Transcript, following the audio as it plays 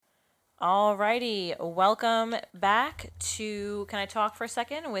Alrighty, welcome back to Can I Talk for a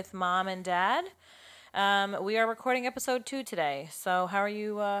Second with Mom and Dad. We are recording episode 2 today. So how are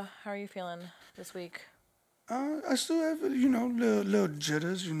you feeling this week? I still have, little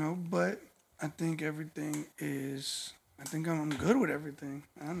jitters, but I think everything is. I think I'm good with everything,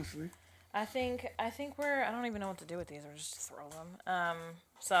 honestly. I think I don't even know what to do with these or just throw them.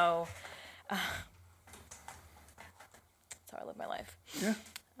 So that's how I live my life. Yeah.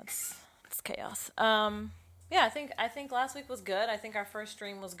 It's chaos. Yeah, I think last week was good. I think our first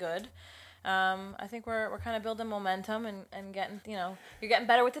stream was good. I think we're kind of building momentum and getting, you're getting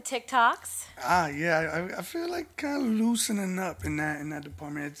better with the TikToks. Yeah. I feel like kind of loosening up in that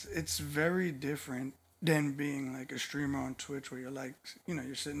department. It's very different than being like a streamer on Twitch where you're like,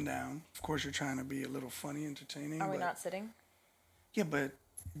 you're sitting down. Of course, you're trying to be a little funny, entertaining, Are we but not sitting? yeah, but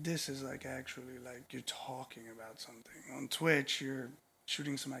this is like actually like you're talking about something. On Twitch, you're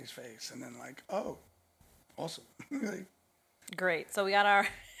shooting somebody's face, and then like, oh, awesome. Like, Great. So we got our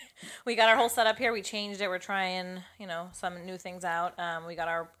whole setup here. We changed it. We're trying, some new things out. We got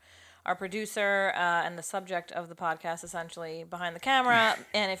our producer and the subject of the podcast essentially behind the camera.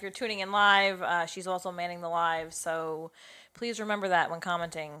 And if you're tuning in live, she's also manning the live. So please remember that when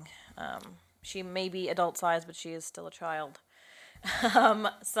commenting. She may be adult size, but she is still a child.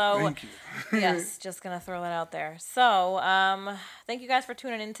 So thank you. yes, just gonna throw that out there. So thank you guys for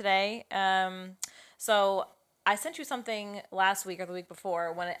tuning in today. So I sent you something last week or the week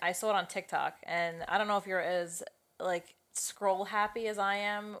before when I saw it on TikTok, and I don't know if you're as like scroll happy as I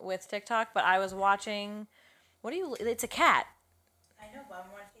am with TikTok, but I was watching. What do you? It's a cat. I know, but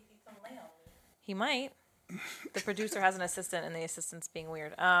I want to see if he's gonna lay on me. He might. The producer has an assistant, and the assistant's being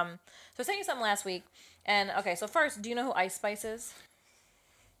weird. So I sent you something last week, and okay. So first, do you know who Ice Spice is?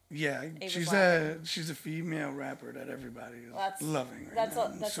 Yeah, Avery she's a female rapper that everybody is That's loving right that's now. a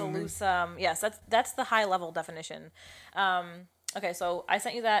I'm that's a assuming. loose yes, that's the high level definition. Okay, so I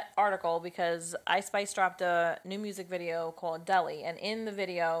sent you that article because Ice Spice dropped a new music video called Deli, and in the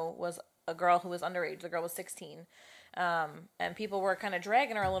video was a girl who was underage. The girl was 16, and people were kind of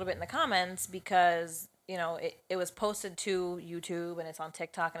dragging her a little bit in the comments because it was posted to YouTube and it's on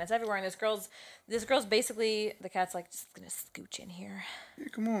TikTok and it's everywhere. And this girl's basically, the cat's like, just gonna scooch in here. Yeah,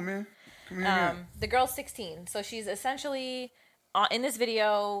 come on, man. Come here. The girl's 16, so she's essentially in this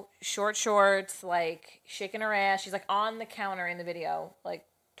video, short shorts, like shaking her ass. She's like on the counter in the video, like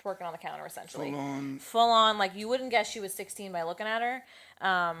twerking on the counter, essentially. Full on, like you wouldn't guess she was 16 by looking at her,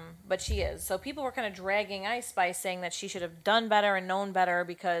 but she is. So people were kind of dragging Ice Spice, saying that she should have done better and known better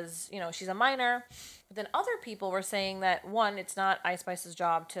because she's a minor. But then other people were saying that, one, it's not Ice Spice's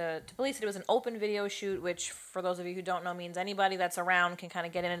job to police it. It was an open video shoot, which, for those of you who don't know, means anybody that's around can kind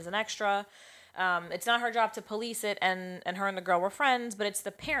of get in as an extra. It's not her job to police it, and her and the girl were friends, but it's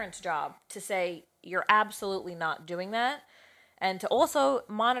the parent's job to say, you're absolutely not doing that, and to also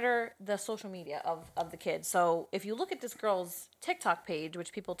monitor the social media of the kids. So if you look at this girl's TikTok page,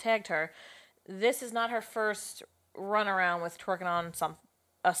 which people tagged her, this is not her first run around with twerking on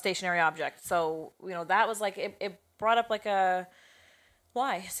a stationary object. So, that was like, it brought up like a,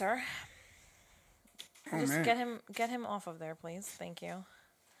 why, sir? Oh Just man. get him off of there, please. Thank you.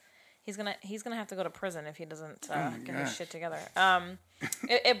 He's gonna have to go to prison if he doesn't my get his gosh. shit together.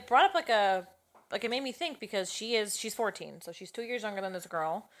 It brought up like it made me think because she's 14, so she's 2 years younger than this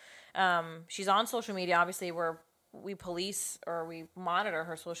girl. She's on social media, obviously, where we police or we monitor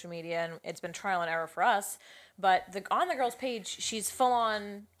her social media, and it's been trial and error for us. But on the girl's page, she's full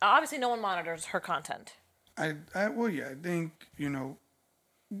on. Obviously, no one monitors her content. Well, yeah, I think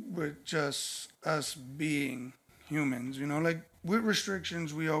with just us being humans, like with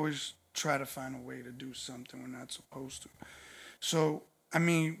restrictions, we always try to find a way to do something we're not supposed to. So, I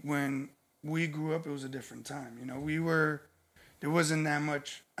mean, when we grew up, it was a different time. There wasn't that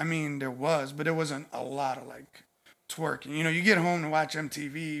much. I mean, there was, but there wasn't a lot of like twerking. You get home to watch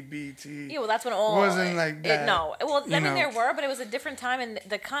MTV, BT. Yeah, well, that's when It all wasn't like that. no, well, I mean, know. there were, but it was a different time, and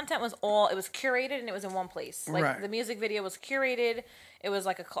the content was it was curated, and it was in one place. Like Right. the music video was curated. It was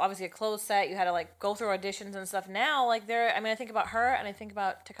like obviously a closed set. You had to like go through auditions and stuff. Now, like I mean, I think about her and I think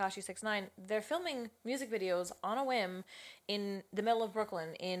about Takashi 69. They're filming music videos on a whim in the middle of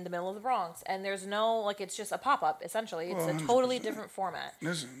Brooklyn, in the middle of the Bronx, and there's no like it's just a pop up. Essentially, it's Well, a totally 100%. different format.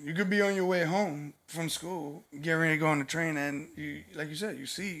 Listen, you could be on your way home from school, get ready to go on the train, and like you said, you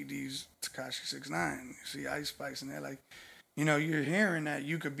see these Takashi 69, you see Ice Spice, and they're like, you're hearing that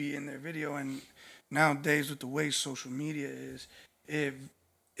you could be in their video, and nowadays with the way social media is, it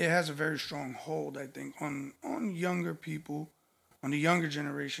has a very strong hold, I think, on younger people, on the younger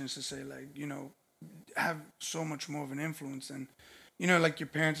generations to say like, have so much more of an influence, and you know, like your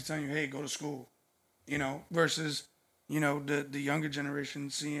parents are telling you, hey, go to school, you know, versus, you know, the younger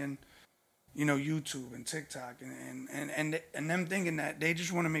generation seeing, you know, YouTube and TikTok and them thinking that they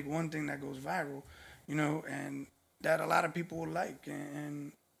just want to make one thing that goes viral, you know, and that a lot of people will like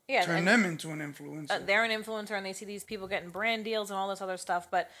and Yeah, turn and them into an influencer. they're an influencer and they see these people getting brand deals and all this other stuff.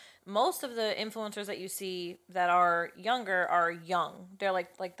 But most of the influencers that you see that are younger are young. They're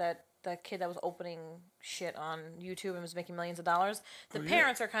like the kid that was opening shit on YouTube and was making millions of dollars. The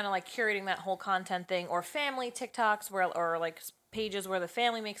parents are kind of like curating that whole content thing, or family TikToks or like pages where the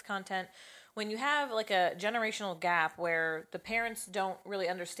family makes content. When you have like a generational gap where the parents don't really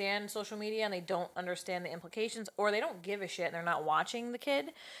understand social media and they don't understand the implications, or they don't give a shit and they're not watching the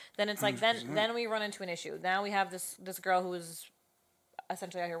kid, then it's like then we run into an issue. Now we have this girl who is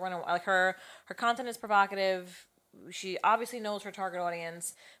essentially out here running, like her content is provocative. She obviously knows her target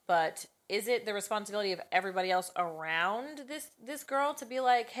audience, but is it the responsibility of everybody else around this girl to be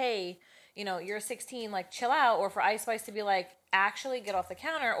like, hey, you know, you're 16, like chill out, or for Ice Spice to be like, actually get off the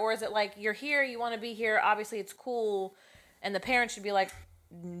counter, or is it like you're here, you want to be here, obviously it's cool, and the parents should be like,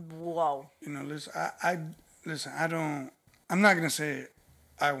 whoa. You know, listen, I'm not gonna say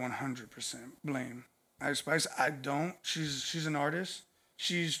I 100% blame Ice Spice. I don't. She's an artist.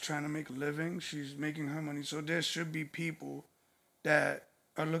 She's trying to make a living. She's making her money. So there should be people that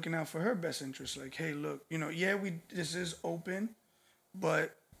are looking out for her best interest. Like, hey, look, you know, yeah, this is open,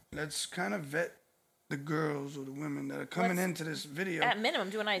 but let's kind of vet the girls or the women that are coming into this video. At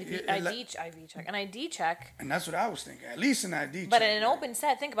minimum, do an ID check. And that's what I was thinking. At least an ID check. But in an open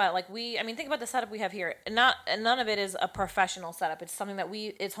set, think about it. Think about the setup we have here. None of it is a professional setup. It's something that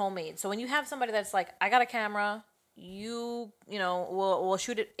it's homemade. So when you have somebody that's like, I got a camera, you know, we'll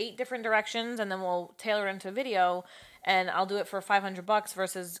shoot it 8 different directions and then we'll tailor it into a video, and I'll do it for $500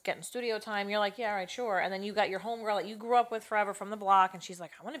 versus getting studio time. You're like, yeah, all right, sure. And then you got your homegirl that you grew up with forever from the block, and she's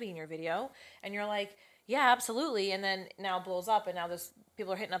like, I want to be in your video. And you're like, yeah, absolutely. And then now it blows up, and now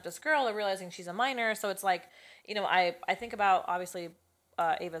people are hitting up this girl. They're realizing she's a minor. So it's like, you know, I think about, obviously,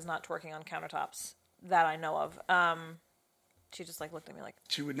 Ava's not twerking on countertops that I know of. She just like looked at me like,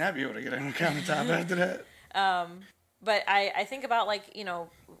 she would not be able to get on the countertop after that. But I think about, like, you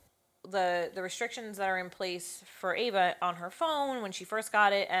know, the restrictions that are in place for Ava on her phone when she first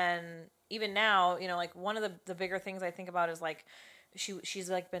got it, and even now, you know, like one of the bigger things I think about is like she's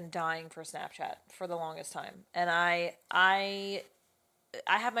like been dying for Snapchat for the longest time, and I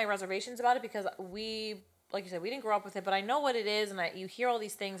have my reservations about it because like you said, we didn't grow up with it, but I know what it is, and you hear all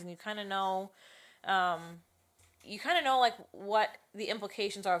these things, and you kind of know. Like what the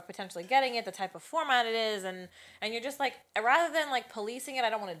implications are of potentially getting it, the type of format it is, and you're just like, rather than like policing it, I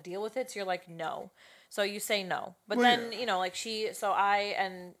don't want to deal with it. So you're like, no. So you say no. But then, you know, like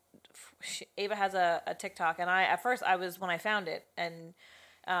Ava has a TikTok, and at first when I found it, and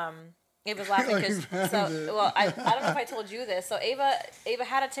Ava's laughing because I don't know if I told you this. So Ava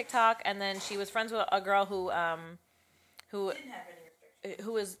had a TikTok, and then she was friends with a girl who Didn't have any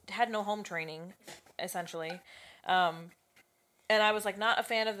restrictions. had no home training, essentially. And I was like not a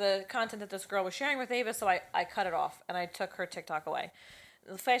fan of the content that this girl was sharing with Ava, so I cut it off and I took her TikTok away.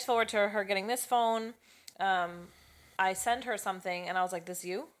 Fast forward to her getting this phone. I sent her something and I was like, "This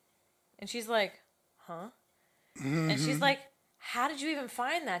you?" And she's like, "Huh?" Mm-hmm. And she's like, "How did you even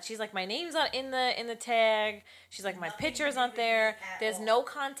find that?" She's like, "My name's not in the tag." She's like, "My picture's not there. There's no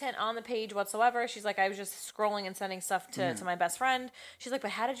content on the page whatsoever." She's like, "I was just scrolling and sending stuff to my best friend." She's like,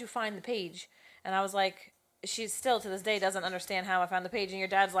 "But how did you find the page?" And I was like, she's still to this day doesn't understand how I found the page, and your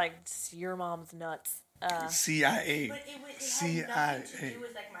dad's like, your mom's nuts. CIA. But it had nothing to do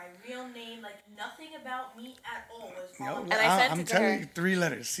with like my real name, like nothing about me at all. And I sent I'm it to telling her. you, 3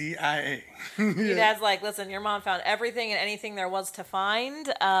 letters, CIA. Your dad's like, listen, your mom found everything and anything there was to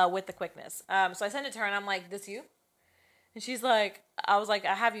find with the quickness. So I sent it to her, and I'm like, this you? And she's like, I was like,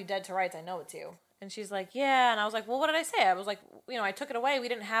 I have you dead to rights. I know it's you. And she's like, yeah. And I was like, well, what did I say? I was like, you know, I took it away. We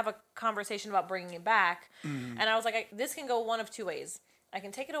didn't have a conversation about bringing it back. Mm. And I was like, this can go one of 2 ways. I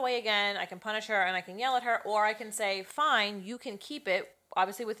can take it away again. I can punish her and I can yell at her, or I can say, fine, you can keep it,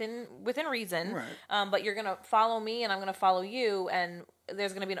 obviously within reason. Right. But you're gonna follow me and I'm gonna follow you, and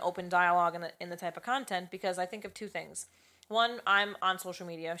there's gonna be an open dialogue in the type of content, because I think of 2 things. One, I'm on social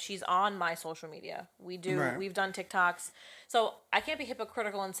media. She's on my social media. We've done TikToks. So I can't be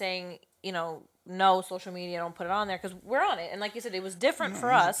hypocritical in saying, you know, no, social media, don't put it on there, because we're on it. And like you said, it was different for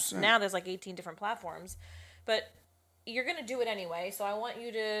 100%. Us. Now there's like 18 different platforms. But you're going to do it anyway, so I want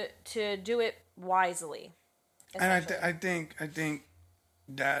you to do it wisely. And I think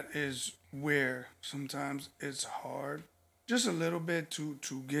that is where sometimes it's hard, just a little bit,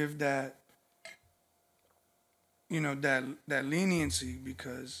 to give that that leniency,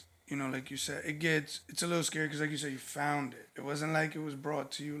 because like you said, it's a little scary because, like you said, you found it. It wasn't like it was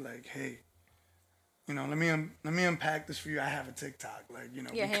brought to you like, hey, let me unpack this for you. I have a TikTok, like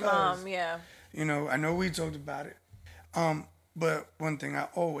Yeah, because, hey mom, yeah. I know we talked about it. But one thing I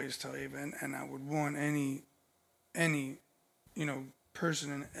always tell Ava, and I would want any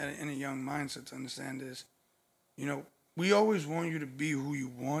person in a young mindset to understand is, we always want you to be who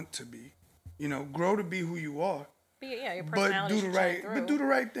you want to be. Grow to be who you are. Your personality but do the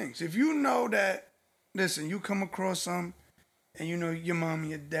right things. If you know that, listen, you come across some, and your mom and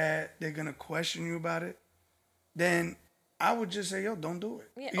your dad, they're gonna question you about it, then I would just say, yo, don't do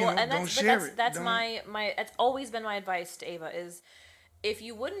it. Yeah, don't share it. That's my. It's always been my advice to Ava is, if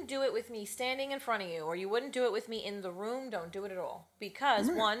you wouldn't do it with me standing in front of you, or you wouldn't do it with me in the room, don't do it at all. Because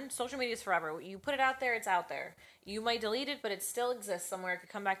one, social media is forever. You put it out there, it's out there. You might delete it, but it still exists somewhere. It could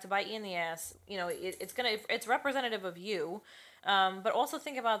come back to bite you in the ass. It's representative of you. But also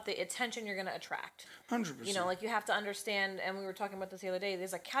think about the attention you're gonna attract. 100%. You have to understand, and we were talking about this the other day.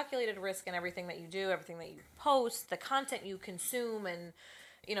 There's a calculated risk in everything that you do, everything that you post, the content you consume, and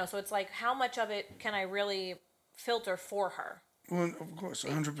so it's like, how much of it can I really filter for her? Well, of course,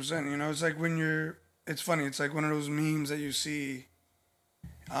 100%. It's like it's funny. It's like one of those memes that you see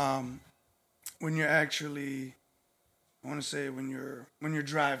when you're actually, I want to say when you're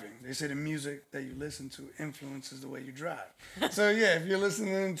driving. They say the music that you listen to influences the way you drive. So, yeah, if you're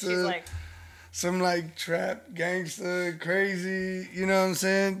listening to some trap, gangster, crazy, you know what I'm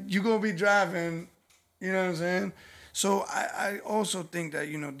saying? You're going to be driving, you know what I'm saying? So I also think that,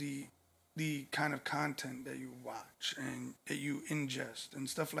 the kind of content that you watch and that you ingest and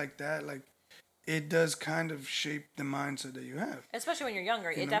stuff like that, it does kind of shape the mindset that you have. Especially when you're younger,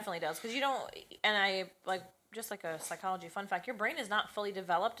 it definitely does. Because you don't, and I, just like a psychology fun fact, your brain is not fully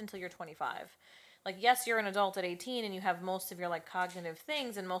developed until you're 25. Yes, you're an adult at 18 and you have most of your cognitive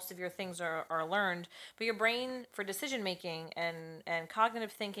things and most of your things are learned, but your brain for decision making and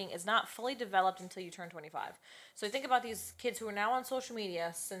cognitive thinking is not fully developed until you turn 25. So think about these kids who are now on social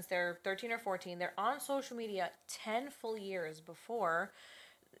media since they're 13 or 14. They're on social media 10 full years before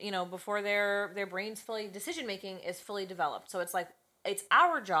their brain's fully decision making is fully developed. So it's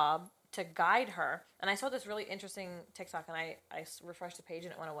our job to guide her. And I saw this really interesting TikTok, and I refreshed the page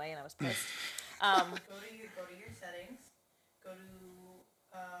and it went away, and I was pissed. Go to your settings. Go to.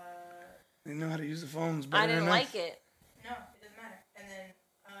 They know how to use the phones better. I didn't like it. No, it doesn't matter. And then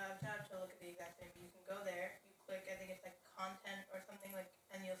I'm trying to look at the exact same. You can go there. You click. I think it's content or something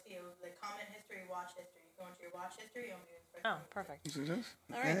and you'll see it was comment history, watch history. You go into your watch history. Oh, perfect. You see this?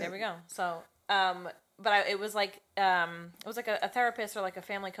 All right, there we go. So, but it was a therapist or a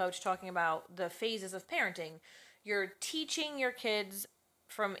family coach talking about the phases of parenting. You're teaching your kids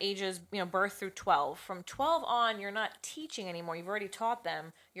from ages, birth through 12. From 12 on, you're not teaching anymore. You've already taught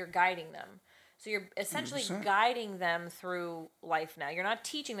them. You're guiding them. So you're essentially 100%. Guiding them through life now. You're not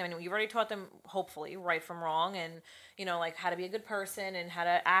teaching them anymore. You've already taught them, hopefully, right from wrong and, how to be a good person and how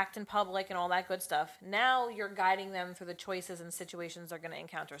to act in public and all that good stuff. Now you're guiding them through the choices and situations they're going to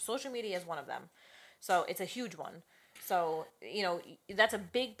encounter. Social media is one of them. So it's a huge one. So, that's a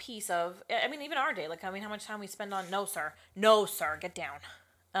big piece of, even our day. How much time we spend on, no, sir, get down.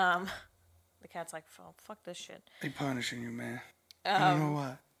 The cat's like, oh, fuck this shit. They punishing you, man. I don't know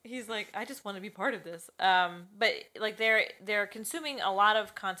why. He's like, I just want to be part of this. But they're consuming a lot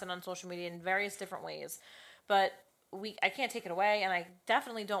of content on social media in various different ways. But I can't take it away, and I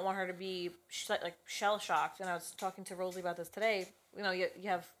definitely don't want her to be shell shocked. And I was talking to Rosalie about this today. You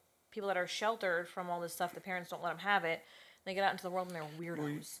have people that are sheltered from all this stuff. The parents don't let them have it. They get out into the world and they're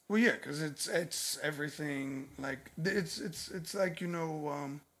weirdos. Well, yeah, because it's everything. It's like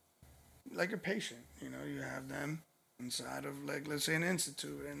like a patient. You have them inside of let's say an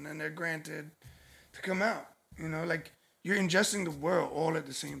institute, and then they're granted to come out. You're ingesting the world all at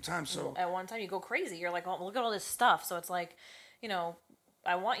the same time. So at one time you go crazy. You're like, oh, look at all this stuff. So it's like,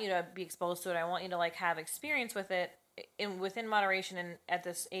 I want you to be exposed to it. I want you to have experience with it within moderation. And at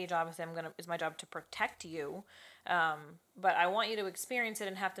this age, obviously, it's my job to protect you. But I want you to experience it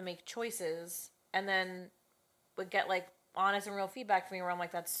and have to make choices, and then get honest and real feedback from me where I'm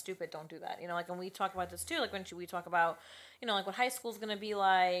like, that's stupid, don't do that. And we talk about this too, when we talk about, what high school's going to be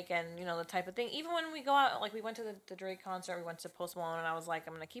like and, the type of thing. Even when we go out, we went to the Drake concert, we went to Post Malone, and I was like,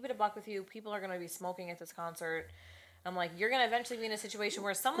 I'm going to keep it a buck with you. People are going to be smoking at this concert. I'm like, you're going to eventually be in a situation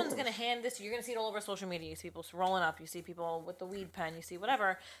where someone's going to hand this, you're going to see it all over social media. You see people rolling up, you see people with the weed pen, you see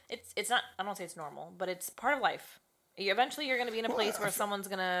whatever. It's not, I don't say it's normal, but it's part of life. Eventually you're going to be in a place where someone's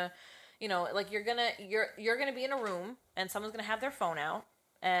going to, you're gonna be in a room and someone's gonna have their phone out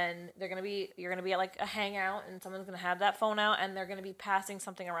and you're gonna be at like a hangout, and someone's gonna have that phone out, and they're gonna be passing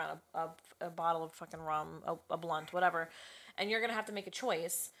something around, a bottle of fucking rum, a blunt, whatever, and you're gonna have to make a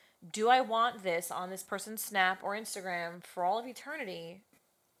choice. Do I want this on this person's Snap or Instagram for all of eternity?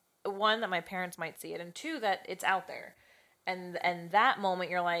 One, that my parents might see it, and two, that it's out there, and that moment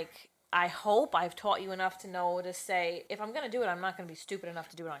you're like, I hope I've taught you enough to know to say, if I'm going to do it, I'm not going to be stupid enough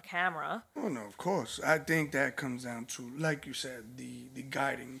to do it on camera. Oh, no, of course. I think that comes down to, like you said, the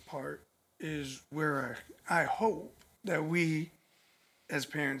guiding part is where I hope that we, as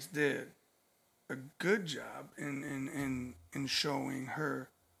parents, did a good job in showing her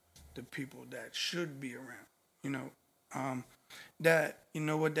the people that should be around. You know, that, you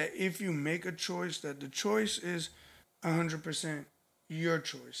know what, that if you make a choice, that the choice is 100% your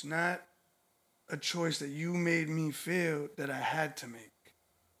choice, not a choice that you made me feel that I had to make.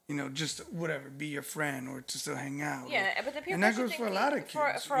 You know, just whatever, be your friend or to still hang out. Yeah, but the people, and that goes for a lot of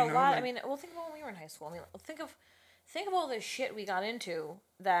kids. For a lot, like, I mean, well, think about when we were in high school. I mean, think of all the shit we got into.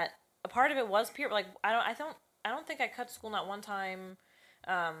 That a part of it was peer. Like, I don't think I cut school not one time,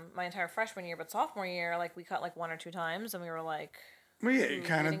 my entire freshman year, but sophomore year, like we cut like 1 or 2 times, and we were like. Well, yeah, you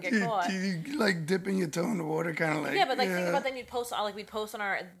kind of you like dipping your toe in the water, kind of like. Yeah, but like think about then you'd post like we'd post on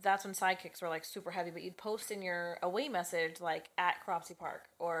our. That's when sidekicks were like super heavy, but you'd post in your away message like at Cropsey Park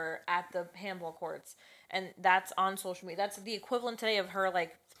or at the handball courts, and that's on social media. That's the equivalent today of her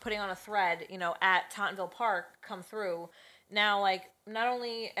like putting on a thread, you know, at Tottenville Park, come through. Now, like not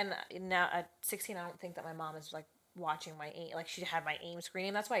only and now at 16, I don't think that my mom is like watching my AIM, like she had my AIM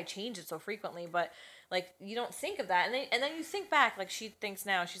screening. That's why I change it so frequently, but. Like, you don't think of that. And then you think back, like, she thinks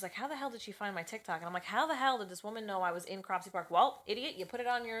now, she's like, how the hell did she find my TikTok? And I'm like, how the hell did this woman know I was in Cropsey Park? Well, idiot, you put it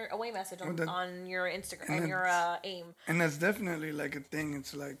on your away message on your Instagram, on your AIM. And that's definitely, like, a thing.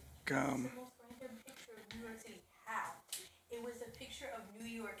 It's like, It's the most random picture of New York City. How? It was a picture of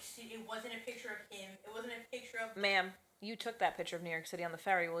New York City. It wasn't a picture of him. It wasn't a picture of... Ma'am, you took that picture of New York City on the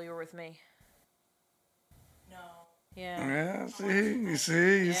ferry while you were with me. No. Yeah. Yeah, you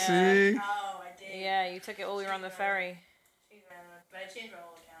see. Oh, I did. Yeah, you took it while we were on the ferry. But I changed my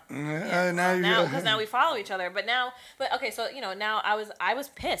whole account. Yeah, because now we follow each other. But okay, so, you know, now I was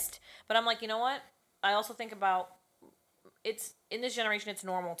pissed. But I'm like, you know what? I also think about, it's, in this generation, it's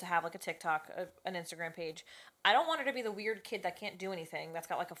normal to have, like, a TikTok, an Instagram page. I don't want her to be the weird kid that can't do anything, that's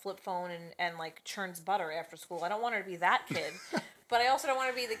got, like, a flip phone and like, churns butter after school. I don't want her to be that kid. But I also don't want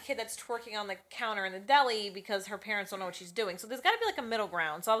to be the kid that's twerking on the counter in the deli because her parents don't know what she's doing. So there's got to be like a middle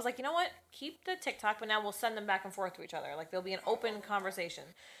ground. So I was like, you know what? Keep the TikTok, but now we'll send them back and forth to each other. Like there'll be an open conversation.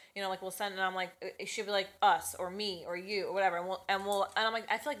 You know, like we'll send, and I'm like, it should be like us or me or you or whatever. And I'm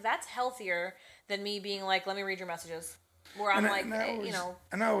like, I feel like that's healthier than me being like, let me read your messages. Where I'm you know.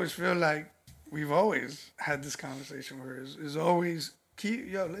 And I always feel like we've always had this conversation where it's always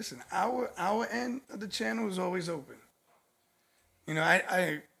listen, our end of the channel is always open. You know,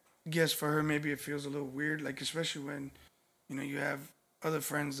 I guess for her, maybe it feels a little weird, like, especially when, you know, you have other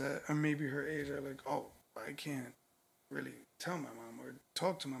friends that are maybe her age are like, oh, I can't really tell my mom or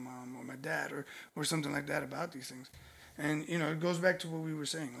talk to my mom or my dad or something like that about these things. And, you know, it goes back to what we were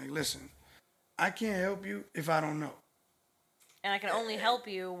saying. Like, listen, I can't help you if I don't know. And I can only help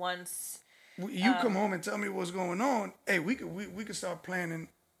you once... You come home and tell me what's going on. Hey, we could start planning...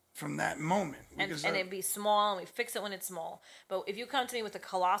 from that moment. And it'd be small, and we fix it when it's small. But if you come to me with a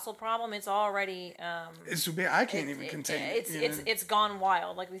colossal problem, it's already... it's too big. I can't even contain it. It's gone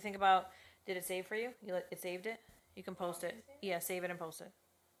wild. Like, we think about... Did it save for you? It saved it? You can post it. Yeah, save it and post it.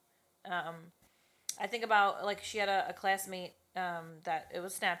 I think about, like, she had a classmate that... It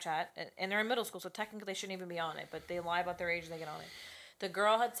was Snapchat, and they're in middle school, so technically they shouldn't even be on it. But they lie about their age and they get on it. The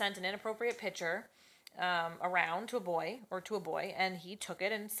girl had sent an inappropriate picture... around to a boy, and he took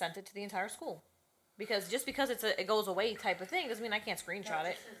it and sent it to the entire school, because it goes away type of thing doesn't mean I can't screenshot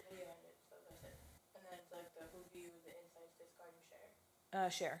it. And then it's like the who view the insights, discard, and share.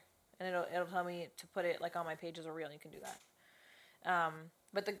 Share, and it'll tell me to put it like on my pages or reel. You can do that.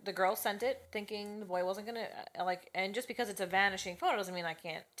 But the girl sent it thinking the boy wasn't gonna and just because it's a vanishing photo doesn't mean I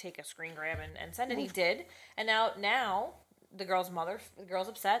can't take a screen grab and send it. He did, and now. The girl's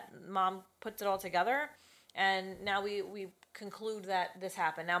upset. Mom puts it all together, and now we conclude that this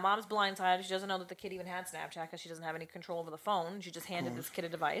happened. Now mom's blindsided. She doesn't know that the kid even had Snapchat because she doesn't have any control over the phone. She just handed this kid a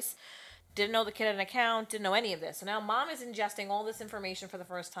device. Didn't know the kid had an account. Didn't know any of this. So now mom is ingesting all this information for the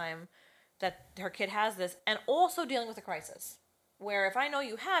first time that her kid has this, and also dealing with a crisis. Where if I know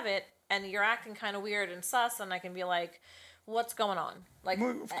you have it and you're acting kind of weird and sus, and I can be like, what's going on? Like,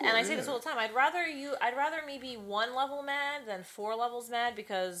 well, course, and I say this all the time. I'd rather me be 1 level mad than 4 levels mad,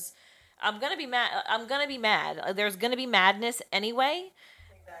 because I'm gonna be mad. There's gonna be madness anyway.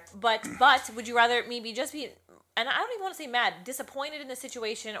 Exactly. But would you rather me be and I don't even want to say mad, disappointed in the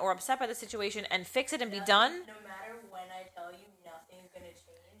situation or upset by the situation and fix it and be done? No matter when I tell you, nothing's gonna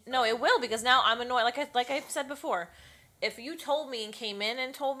change. No, it will, because now I'm annoyed. Like I've said before, if you told me and came in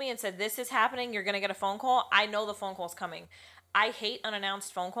and told me and said this is happening, you're gonna get a phone call. I know the phone call's coming. I hate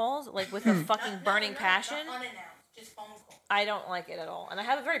unannounced phone calls, like with a fucking burning passion. Not unannounced, just phone calls. I don't like it at all, and I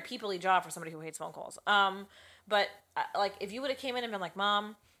have a very people-y job for somebody who hates phone calls. But like if you would have came in and been like,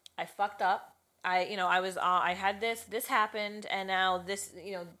 "Mom, I fucked up. I had this happened, and now this,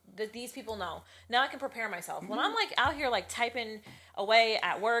 these people know. Now I can prepare myself." When I'm like out here like typing away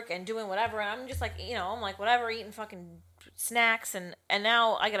at work and doing whatever, and I'm just like, I'm like whatever, eating fucking snacks, and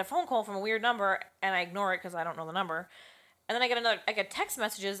now I get a phone call from a weird number, and I ignore it because I don't know the number. And then I get text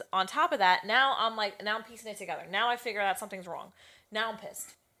messages on top of that. Now I'm piecing it together. Now I figure out something's wrong. Now I'm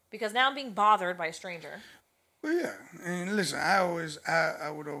pissed because now I'm being bothered by a stranger. Well, yeah, and listen,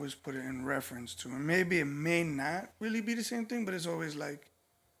 I would always put it in reference to, and maybe it may not really be the same thing, but it's always like,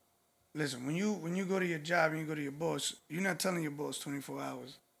 listen, when you go to your job and you go to your boss, you're not telling your boss 24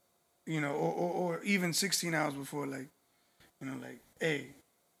 hours, or even 16 hours before, like, hey,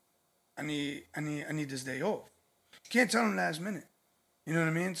 I need this day off. You can't tell them last minute. You know what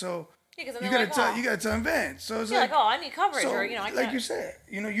I mean? So Yeah, you gotta tell in advance. So it's like, I need coverage, so, or I can't. like you said,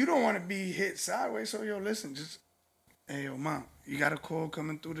 you don't want to be hit sideways. So listen, just hey, mom, you got a call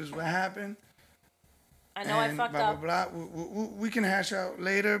coming through. This what happened. I know I fucked blah, up. Blah blah blah. We can hash out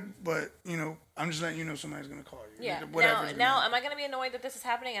later, but I'm just letting you know somebody's gonna call you. Yeah. Whatever's Now, am I gonna be annoyed that this is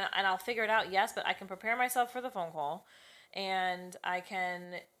happening and I'll figure it out? Yes, but I can prepare myself for the phone call, and I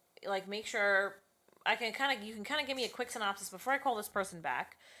can make sure. You can kind of give me a quick synopsis before I call this person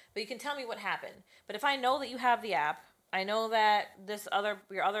back, but you can tell me what happened. But if I know that you have the app, I know that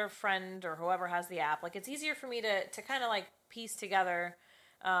your other friend or whoever has the app, it's easier for me to kind of piece together.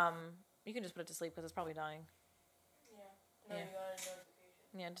 You can just put it to sleep because it's probably dying. Yeah. No, you got a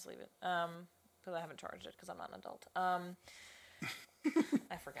notification. Yeah, just leave it. Because I haven't charged it because I'm not an adult. I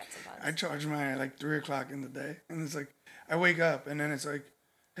forget sometimes. I charge mine at 3:00 in the day, and it's I wake up and then it's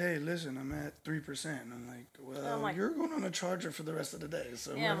hey, listen, I'm at 3%. I'm like, well, you're going on a charger for the rest of the day.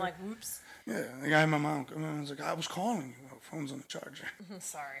 So yeah, I'm like, oops. Yeah, I had my mom come in and was like, I was calling you. Well, phone's on the charger.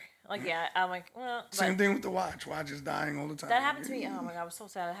 Sorry. Yeah, I'm like, well. Same thing with the watch. Watch is dying all the time. That happened to me. Oh my God, I was so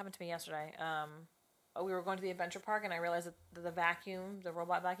sad. It happened to me yesterday. We were going to the adventure park, and I realized that the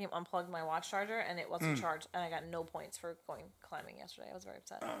robot vacuum, unplugged my watch charger, and it wasn't charged, and I got no points for going climbing yesterday. I was very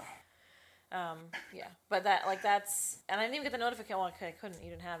upset. Yeah, but that's, and I didn't even get the notification. Well, I couldn't. You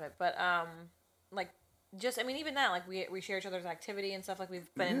didn't have it, but even that, we share each other's activity and stuff.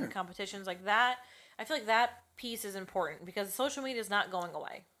 We've been in competitions like that. I feel like that piece is important because social media is not going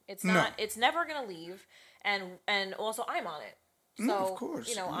away. It's not. No. It's never gonna leave, and also I'm on it. So no, of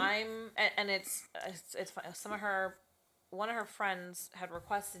course. I'm, and it's fun. One of her friends had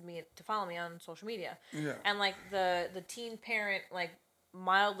requested me to follow me on social media. Yeah. And the teen parent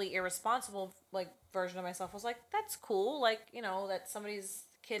mildly irresponsible version of myself was that's cool, that somebody's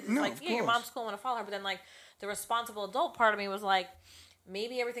kid is your mom's cool, I want to follow her, but then the responsible adult part of me was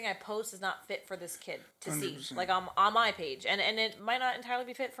maybe everything I post is not fit for this kid to 100%. See on my page, and it might not entirely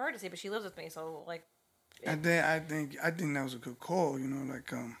be fit for her to see, but she lives with me, so I think that was a good call, you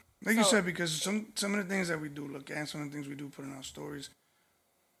said, because some of the things that we do look at, some of the things we do put in our stories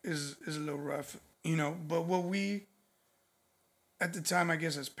is a little rough, but what we at the time, I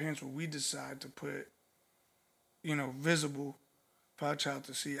guess, as parents, when we decide to put, visible for our child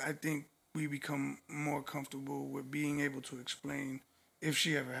to see, I think we become more comfortable with being able to explain if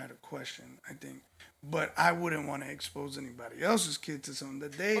she ever had a question, I think. But I wouldn't want to expose anybody else's kid to something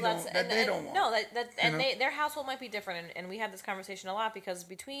that they don't want. No, their household might be different, and we have this conversation a lot because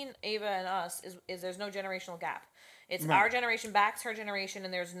between Ava and us is there's no generational gap. It's right. Our generation backs her generation,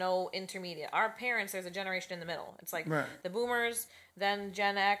 and there's no intermediate. Our parents, there's a generation in the middle. It's right. The boomers, then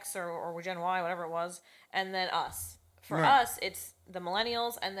Gen X or Gen Y, whatever it was, and then us. For us, it's the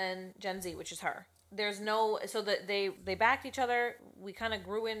millennials and then Gen Z, which is her. There's no, so that they backed each other. We kind of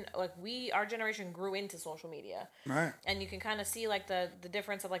grew in, our generation grew into social media. Right. And you can kind of see the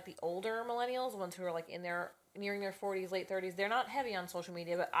difference of the older millennials, the ones who are nearing their 40s, late 30s. They're not heavy on social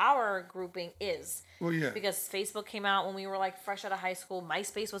media, but our grouping is. Well, yeah. Because Facebook came out when we were fresh out of high school.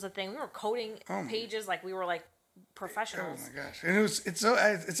 MySpace was a thing. We were coding pages we were professionals. Oh my gosh. And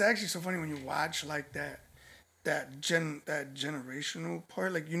it's actually so funny when you watch that generational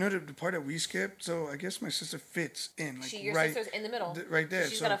part, the part that we skipped. So I guess my sister fits in, your sister's in the middle, right there.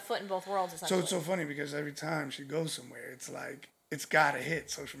 She's got a foot in both worlds. Essentially. So it's so funny because every time she goes somewhere, it's it's gotta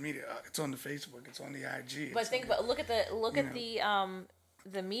hit social media. It's on the Facebook. It's on the IG. But look at the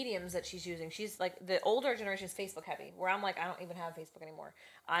the mediums that she's using. She's like the older generation is Facebook heavy, where I'm like, I don't even have Facebook anymore.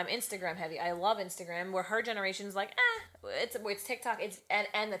 I'm Instagram heavy. I love Instagram, where her generation's like, it's TikTok. It's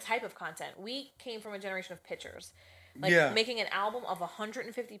and the type of content. We came from a generation of pictures. Like making an album of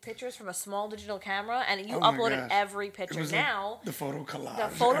 150 pictures from a small digital camera, and you uploaded every picture. Now like the photo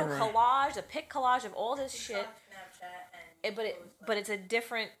collage, the pic collage of all this shit. But it's a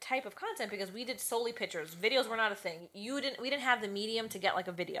different type of content because we did solely pictures. Videos were not a thing. We didn't have the medium to get like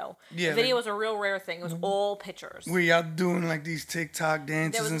a video. Yeah, video was a real rare thing. It was all pictures. We out doing like these TikTok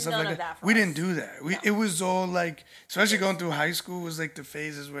dances and stuff like that. We didn't do that. It was all like, especially going through high school, was like the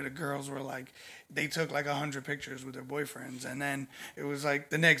phases where the girls were like, they took like 100 pictures with their boyfriends, and then it was like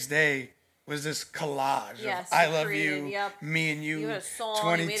the next day was this collage of I love you, me and you,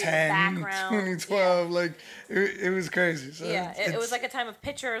 2010, 2012, like it was crazy. So it was like a time of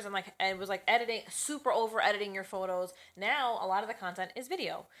pictures and it was like editing, super over editing your photos. Now a lot of the content is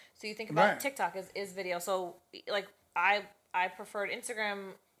video. So you think about TikTok is video. So like I preferred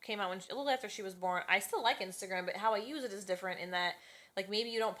Instagram, came out a little after she was born. I still like Instagram, but how I use it is different in that like maybe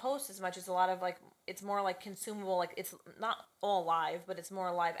you don't post as much. It's a lot of like, it's more like consumable. Like it's not all live, but it's more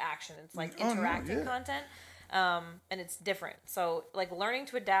live action. It's like interactive content. And it's different. So like learning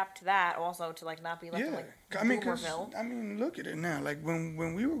to adapt to that also to like not be left in like boomerville. I mean, look at it now. Like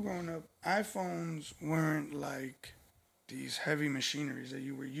when we were growing up, iPhones weren't like these heavy machineries that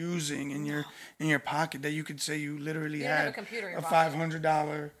you were using in your pocket that you could say you literally had a computer in your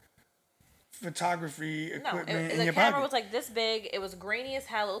 $500 photography equipment in your pocket. The camera was like this big. It was grainy as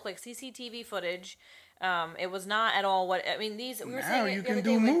hell. It looked like CCTV footage. It was not at all what I mean. We were saying now you can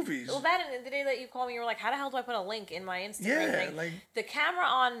do movies. Well, that and the day that you called me, you were like, "How the hell do I put a link in my Instagram thing?" Like the camera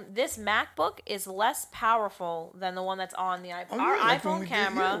on this MacBook is less powerful than the one that's on the iPhone. Our iPhone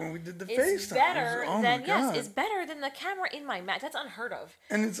camera when we did the is FaceTime. Better than is better than the camera in my Mac. That's unheard of.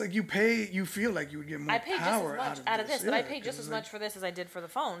 And it's like you feel like you would get more power out of this, but I paid just as much for this as I did for the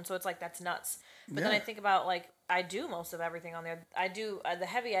phone. So it's like that's nuts. But then I think about like I do most of everything on there. I do the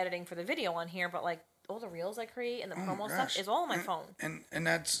heavy editing for the video on here, but like all the reels I create and the promo stuff is all on my phone. And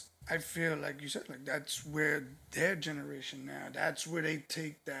that's, I feel like you said, like that's where their generation now, that's where they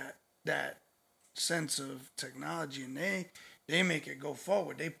take that sense of technology and they make it go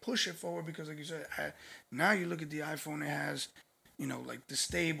forward. They push it forward because like you said, now you look at the iPhone, it has, you know, like the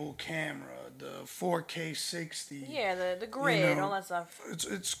stable camera, the 4K 60. Yeah, the grid, all that stuff.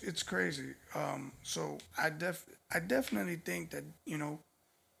 It's crazy. So I definitely think that, you know,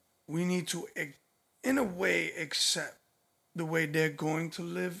 we need to in a way accept the way they're going to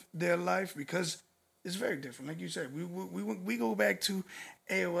live their life because it's very different. Like you said, we go back to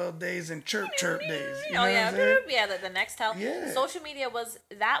AOL days and chirp days. You know the Nextel. Yeah. Social media was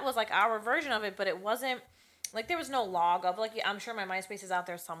like our version of it, but it wasn't like there was no log of like I'm sure my MySpace is out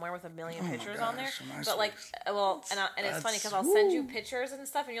there somewhere with 1 million pictures on there. But like and it's funny because I'll send you pictures and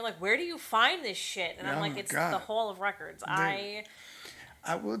stuff and you're like, where do you find this shit? And I'm like, it's the Hall of Records.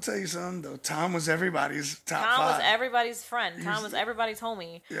 I will tell you something though. Tom was everybody's top 5. Tom was everybody's friend. Tom was everybody's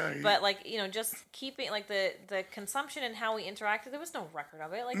homie. Yeah. But like just keeping like the consumption and how we interacted, there was no record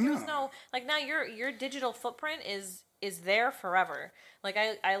of it. Like there was no like now your digital footprint is there forever. Like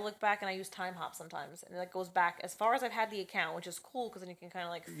I look back and I use Time Hop sometimes, and it goes back as far as I've had the account, which is cool because then you can kind of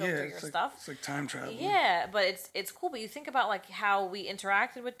like filter your stuff. It's like time travel. Yeah, but it's cool. But you think about like how we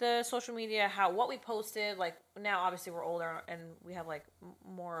interacted with the social media, what we posted. Like now, obviously we're older and we have like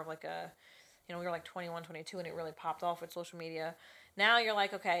more of like a, we were like 21, 22, and it really popped off with social media. Now you're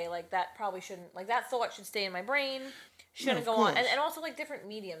like, okay, like that probably shouldn't, like that thought should stay in my brain, shouldn't go on. And also like different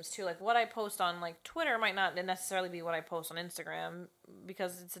mediums too. Like what I post on like Twitter might not necessarily be what I post on Instagram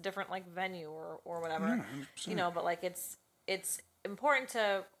because it's a different like venue or whatever. Yeah, but like it's important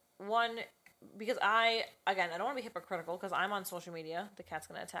to because I don't want to be hypocritical because I'm on social media. The cat's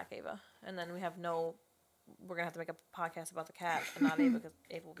going to attack Ava. And then we're going to have to make a podcast about the cat and not Ava because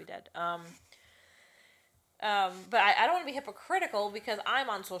Ava will be dead. But I don't want to be hypocritical because I'm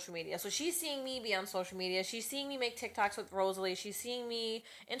on social media. So she's seeing me be on social media. She's seeing me make TikToks with Rosalie. She's seeing me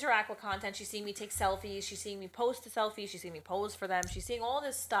interact with content. She's seeing me take selfies. She's seeing me post a selfie. She's seeing me pose for them. She's seeing all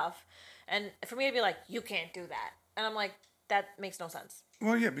this stuff. And for me to be like, you can't do that. And I'm like, that makes no sense.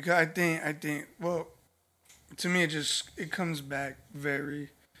 Well, yeah, because I think, well, to me, it comes back very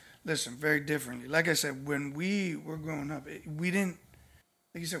differently. Like I said, when we were growing up, we didn't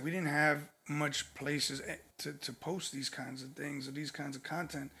have much places to post these kinds of things or these kinds of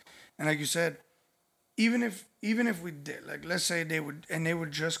content. And like you said, even if we did, like let's say they were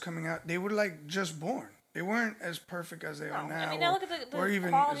just coming out, they were like just born. They weren't as perfect as they are now. I mean, now look at the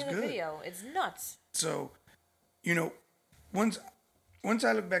quality of the video. It's nuts. So, once once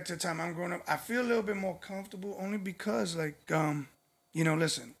I look back to the time I'm growing up, I feel a little bit more comfortable only because, like,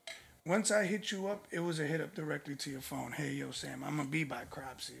 listen, once I hit you up, it was a hit up directly to your phone. Hey, yo, Sam, I'm gonna be by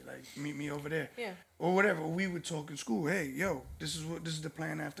Cropsey. Like, meet me over there. Yeah. Or whatever. We would talk in school. Hey, yo, this is the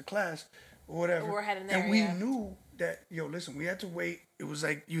plan after class, or whatever. We're heading there. And we knew that, yo, listen, we had to wait. It was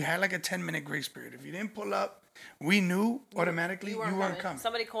like you had like a 10-minute grace period. If you didn't pull up, we knew automatically you weren't coming.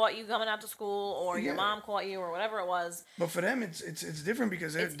 Somebody caught you coming out to school, or your mom caught you, or whatever it was. But for them, it's different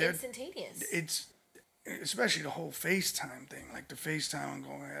because they're instantaneous. It's especially the whole FaceTime thing, like the FaceTime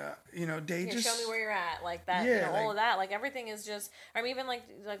going, they just show me where you're at, like that, all of that, like everything is just. I mean, even like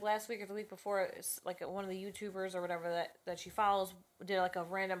last week or the week before, it's like one of the YouTubers or whatever that she follows did like a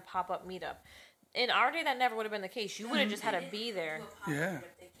random pop-up meetup. In our day, that never would have been the case. You would have just had to be there. Yeah.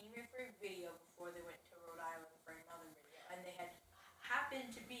 They came here for a video before they went to Rhode Island for another video, and they had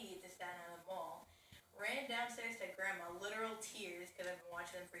happened to be at the Staten Island Mall. Ran downstairs to Grandma, literal tears, because I've been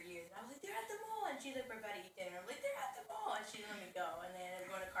watching them for years. And I was like, they're at the mall. And she's like, we're about to eat dinner. I'm like, they're at the mall. And she let me go. And then I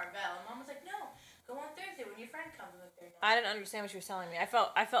was going to Carvel. And Mom was like, no, go on Thursday when your friend comes. I'm like, they're not. I didn't understand what she was telling me. I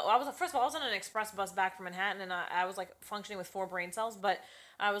was, first of all, I was on an express bus back from Manhattan, and I was like functioning with 4 brain cells. But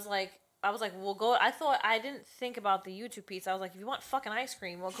I was like, we'll go. I didn't think about the YouTube piece. I was like, if you want fucking ice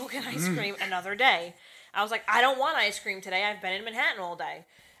cream, we'll go get ice cream another day. I was like, I don't want ice cream today. I've been in Manhattan all day.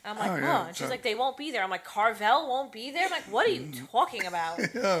 And I'm like, And she's like, they won't be there. I'm like, Carvel won't be there? I'm like, what are you talking about?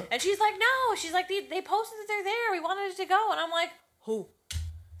 And she's like, no. She's like, they posted that they're there. We wanted it to go. And I'm like, who?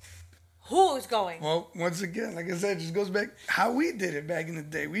 Who is going? Well, once again, like I said, it just goes back how we did it back in the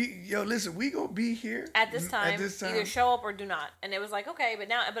day. We gonna be here at this time. Either show up or do not. And it was like, okay,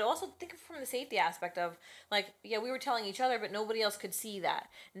 but also think from the safety aspect of like, we were telling each other, but nobody else could see that.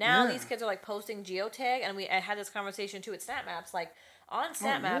 Now these kids are like posting geotag, and I had this conversation too at SnapMaps, like on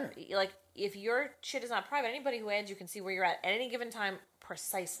SnapMap, like if your shit is not private, anybody who adds you can see where you're at any given time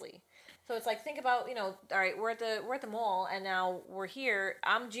precisely. So it's like, think about, all right, we're at the mall, and now we're here.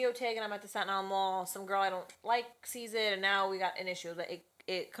 I'm geotagging. I'm at the Staten Island Mall. Some girl I don't like sees it, and now we got an issue. That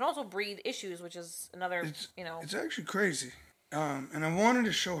it can also breed issues, which is another, It's actually crazy. And I wanted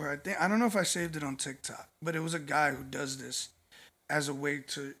to show her. I don't know if I saved it on TikTok, but it was a guy who does this as a way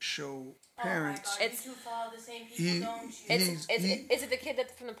to show parents. Oh my God, you two follow the same people, don't you? Is it the kid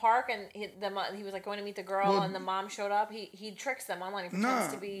that's from the park, and he was like going to meet the girl, and the mom showed up? He tricks them online. He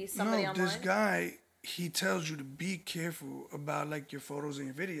pretends to be somebody online. This guy, he tells you to be careful about like your photos and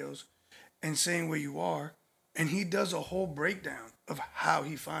your videos, and saying where you are, and he does a whole breakdown of how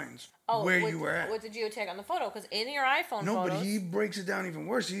he finds where you were at. With the geotag on the photo, because in your iPhone photos... but he breaks it down even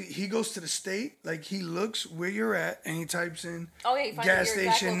worse. He goes to the state, like he looks where you're at, and he types in he finds gas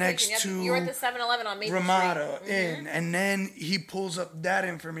station next to... You're at the 7-Eleven on Maple Ramada Street. Mm-hmm. And then he pulls up that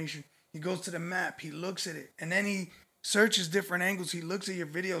information. He goes to the map, he looks at it, and then he searches different angles. He looks at your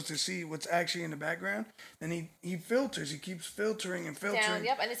videos to see what's actually in the background. Then he filters. He keeps filtering and filtering.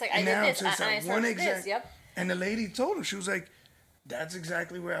 Down, and it's like, I did this, and I searched this, And the lady told him, she was like, that's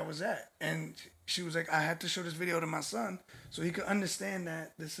exactly where I was at. And she was like, I had to show this video to my son so he could understand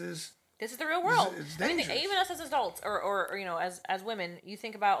that this is the real world. It's dangerous. I mean, even us as adults or as women, you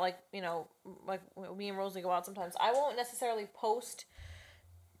think about like me and Rosalie go out sometimes. I won't necessarily post.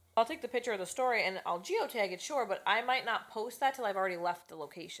 I'll take the picture of the story and I'll geotag it, sure, but I might not post that till I've already left the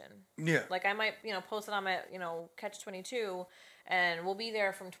location. Yeah. Like I might, post it on my, Catch 22, and we'll be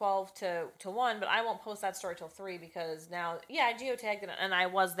there from 12 to 1, but I won't post that story till 3 because now, I geotagged it and I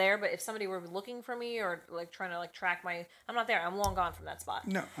was there, but if somebody were looking for me or like trying to like track I'm not there. I'm long gone from that spot.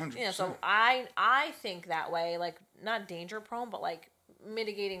 No, 100%. So I think that way, like not danger prone, but like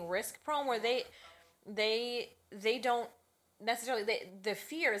mitigating risk prone, where they don't necessarily, the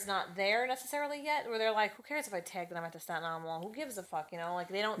fear is not there necessarily yet, where they're like, who cares if I tag them at the Staten Island Mall? Who gives a fuck? Like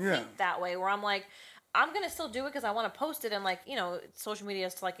they don't think that way, where I'm like, I'm going to still do it because I want to post it, and like, social media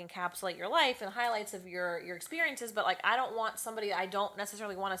is to like encapsulate your life and highlights of your experiences, but like I don't want somebody I don't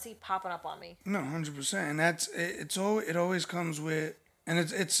necessarily want to see popping up on me. No, 100%. And that's it always comes with, and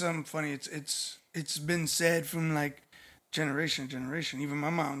it's funny, it's been said from like generation to generation. Even my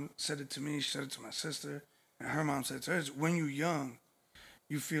mom said it to me, she said it to my sister, and her mom said it to her, when you're young,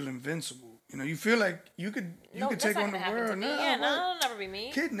 you feel invincible. You feel like you could take on the world. No, it'll never be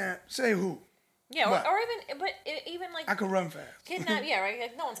me. Kidnap, say who? Yeah, or even like I could run fast. Kidnap, right?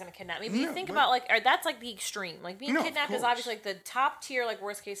 Like no one's gonna kidnap me. But you think about like, or that's like the extreme. Like being kidnapped is obviously like the top tier, like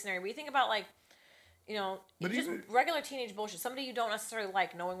worst case scenario. But you think about like, just regular teenage bullshit. Somebody you don't necessarily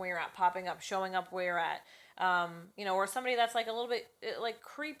like, knowing where you're at, popping up, showing up where you're at. Or somebody that's like a little bit like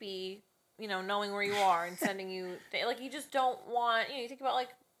creepy. Knowing where you are and sending you like you just don't want. You think about like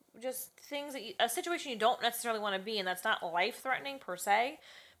things that a situation you don't necessarily want to be in that's not life-threatening per se,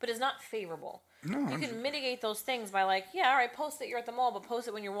 but is not favorable. No, you can mitigate those things by like, yeah, all right, post that you're at the mall, but post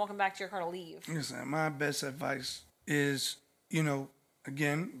it when you're walking back to your car to leave. Listen, my best advice is,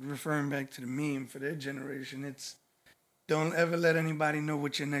 again, referring back to the meme for their generation, it's don't ever let anybody know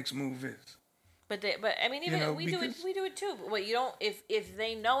what your next move is. But I mean, even we do it too. But what you don't, if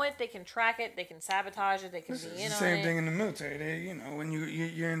they know it, they can track it, they can sabotage it, they can be in on it. It's the same thing in the military. They, when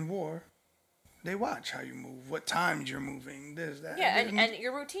you're in war, they watch how you move, what times you're moving, this, that. Yeah, and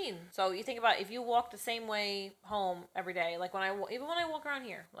your routine. So you think about if you walk the same way home every day, like even when I walk around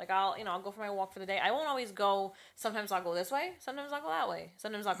here, like I'll go for my walk for the day. I won't always go. Sometimes I'll go this way. Sometimes I'll go that way.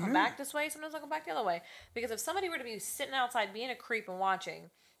 Sometimes I'll come back this way. Sometimes I'll go back the other way. Because if somebody were to be sitting outside being a creep and watching,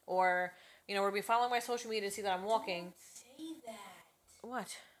 or were to be following my social media to see that I'm walking. Don't say that.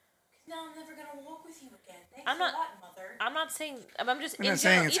 What? Now I'm never gonna walk with you again. Thanks I'm not, a lot, Mother. I'm not saying. I'm just. I'm not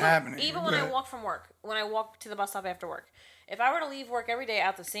saying it's happening. Even when I walk from work, when I walk to the bus stop after work, if I were to leave work every day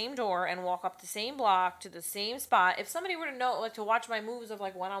out the same door and walk up the same block to the same spot, if somebody were to know, like, to watch my moves of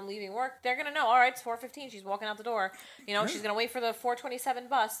like when I'm leaving work, they're gonna know. All right, it's 4:15. She's walking out the door. She's gonna wait for the 4:27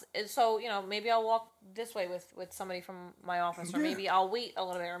 bus. And so maybe I'll walk this way with somebody from my office, or maybe I'll wait a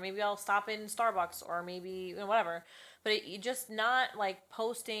little bit, or maybe I'll stop in Starbucks, or maybe whatever. But you just not like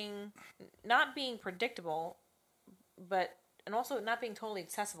posting, not being predictable, and also not being totally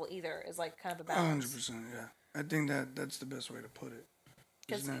accessible either is like kind of the balance. 100%, yeah. I think that's the best way to put it.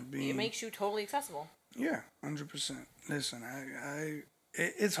 Because it makes you totally accessible. Yeah, 100%. Listen,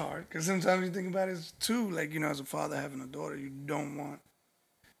 it's hard because sometimes you think about it too. Like as a father having a daughter, you don't want,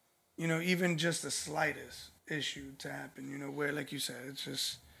 even just the slightest issue to happen. Where like you said, it's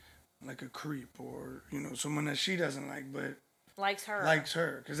just like a creep or someone that she doesn't like but likes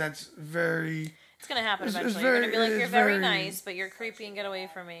her because that's very it's gonna happen eventually. You're gonna be like, you're very nice but you're creepy and get away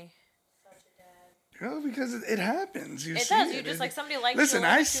from me. Such a dad. Because it happens. It does. You just like somebody likes you. Listen,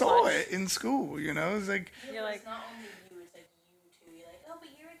 I saw it in school. It's like you're like, it's not only you, it's like you too. You're like, oh, but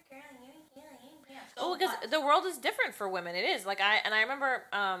you're a girl, you can't. Oh, because the world is different for women. It is like I remember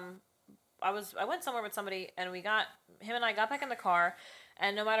I went somewhere with somebody and him and I got back in the car.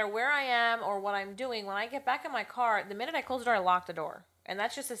 And no matter where I am or what I'm doing, when I get back in my car, the minute I close the door, I lock the door. And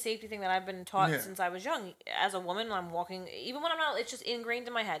that's just a safety thing that I've been taught since I was young. As a woman, I'm walking, even when I'm not, it's just ingrained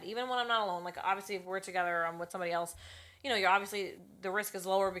in my head. Even when I'm not alone, like obviously if we're together or I'm with somebody else, you're obviously, the risk is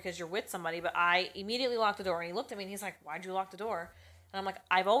lower because you're with somebody. But I immediately locked the door. And he looked at me and he's like, why'd you lock the door? And I'm like,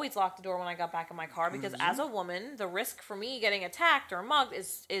 I've always locked the door when I got back in my car because as a woman, the risk for me getting attacked or mugged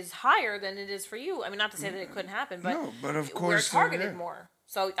is higher than it is for you. I mean, not to say that it couldn't happen, but, of course we're targeted more.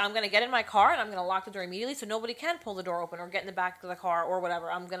 So I'm going to get in my car and I'm going to lock the door immediately so nobody can pull the door open or get in the back of the car or whatever.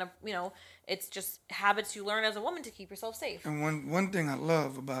 I'm going to, it's just habits you learn as a woman to keep yourself safe. And one thing I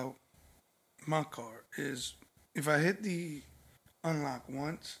love about my car is if I hit the unlock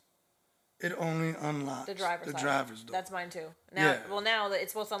once, it only unlocks the driver's door. That's mine too. Now that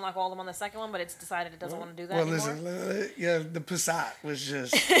it's supposed to unlock all of them on the second one, but it's decided it doesn't want to do that anymore. Listen, the Passat was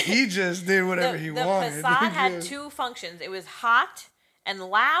just, he just did whatever he wanted. The Passat had two functions. It was hot and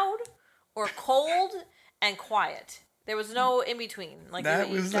loud, or cold and quiet. There was no in between. Like that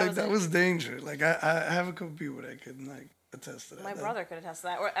was dangerous. Like I have a couple people that could attest to that. My brother could attest to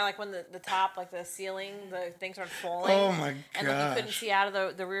that. Or like when the top, like the ceiling, the thing started falling. Oh my god! And like you couldn't see out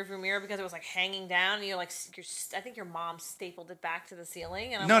of the rearview mirror because it was like hanging down. And I think your mom stapled it back to the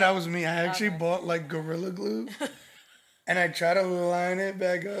ceiling. And that was me. I actually bought like Gorilla Glue, and I tried to line it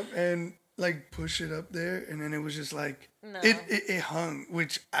back up and like push it up there, and then it was just like it hung,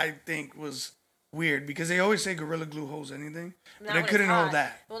 which I think was weird because they always say Gorilla Glue holds anything, but I couldn't hold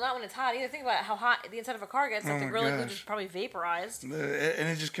that. Well, not when it's hot either. Think about how hot the inside of a car gets. Like the Gorilla Glue just probably vaporized, and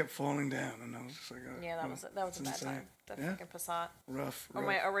it just kept falling down, and I was just like, that was a bad time. That fucking Passat. Rough. Or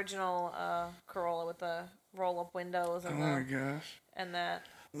my original Corolla with the roll-up windows. And my gosh. And that.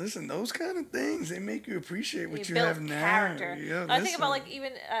 Listen, those kind of things, they make you appreciate what you build have now. Character. Yeah, I think about like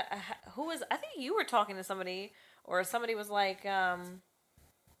even I think you were talking to somebody, or somebody was like, I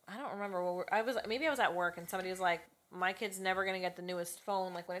don't remember I was at work and somebody was like, my kid's never gonna get the newest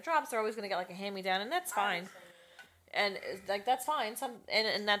phone. Like when it drops, they're always gonna get like a hand-me-down, and that's fine. And like that's fine.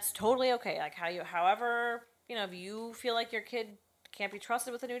 And that's totally okay. Like however if you feel like your kid can't be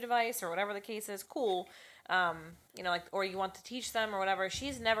trusted with a new device or whatever the case is, cool. Or you want to teach them or whatever.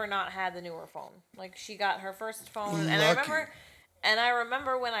 She's never not had the newer phone. Like she got her first phone, and I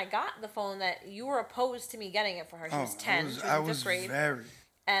remember when I got the phone that you were opposed to me getting it for her. She was 10. She was in fifth grade.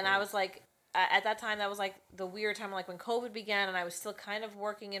 And I was like, at that time, that was like the weird time, like when COVID began, and I was still kind of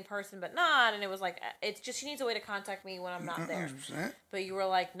working in person, but not. And it was like, it's just, she needs a way to contact me when I'm not there. 100%. But you were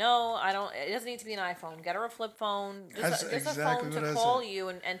like, no, I don't. It doesn't need to be an iPhone. Get her a flip phone. Just a phone to call you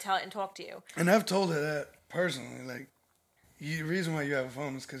and talk to you. And I've told her that personally. Like, the reason why you have a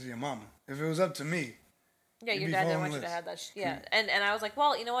phone is because of your mama. If it was up to me. Yeah, your dad didn't want you to have that. Yeah, and I was like,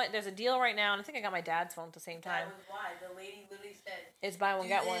 well, you know what? There's a deal right now, and I think I got my dad's phone at the same time. That was why the lady literally said, "It's buy one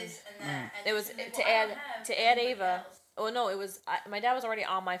get one." And it was to add Ava. Else. Oh no, it was my dad was already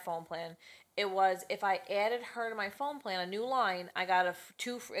on my phone plan. It was if I added her to my phone plan, a new line, I got it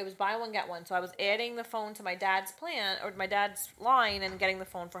was buy one get one. So I was adding the phone to my dad's plan or my dad's line and getting the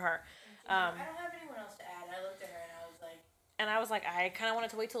phone for her. I don't have anyone else to add. I looked at her. And I was like, I kind of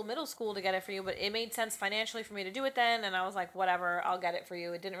wanted to wait till middle school to get it for you, but it made sense financially for me to do it then. And I was like, whatever, I'll get it for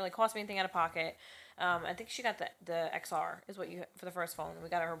you. It didn't really cost me anything out of pocket. I think she got the XR is what you for the first phone. We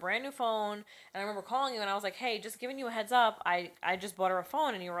got her a brand new phone, and I remember calling you and I was like, hey, just giving you a heads up. I just bought her a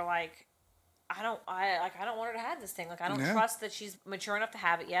phone, and you were like, I don't want her to have this thing. Like I don't trust that she's mature enough to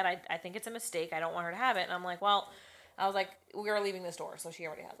have it yet. I think it's a mistake. I don't want her to have it. And I'm like, well. I was like, we are leaving this door, so she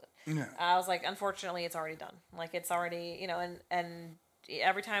already has it. Yeah. I was like, unfortunately, it's already done. Like, it's already, and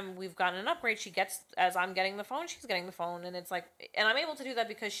every time we've gotten an upgrade, she gets, as I'm getting the phone, she's getting the phone, and it's like, and I'm able to do that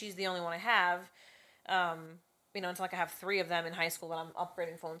because she's the only one I have. It's like I have 3 of them in high school, and I'm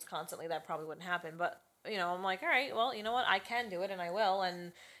upgrading phones constantly. That probably wouldn't happen, but, I'm like, all right, well, you know what? I can do it, and I will,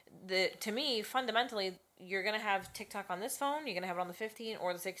 and to me, fundamentally, you're going to have TikTok on this phone, you're going to have it on the 15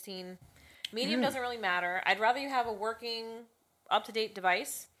 or the 16. Medium doesn't really matter. I'd rather you have a working, up-to-date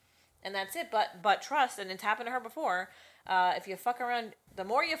device, and that's it. But trust, and it's happened to her before, if you fuck around, the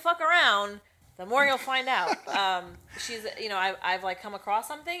more you fuck around, the more you'll find out. She's, I've like come across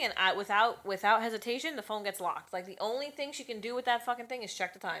something, and without hesitation, the phone gets locked. Like the only thing she can do with that fucking thing is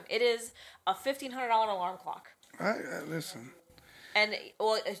check the time. It is a $1,500 alarm clock. Listen. And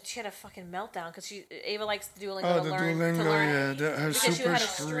she had a fucking meltdown because Ava likes Duolingo to learn. Her because super she had a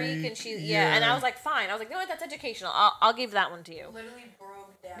streak and and I was like, fine. I was like, no, that's educational. I'll give that one to you. Literally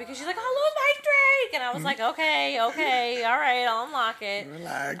broke down. Because she's like, I'll lose my streak, and I was like, okay, all right, I'll unlock it.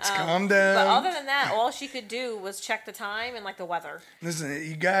 Relax, calm down. But other than that, all she could do was check the time and like the weather. Listen,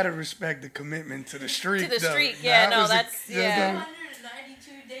 you gotta respect the commitment to the streak. Yeah, no, that's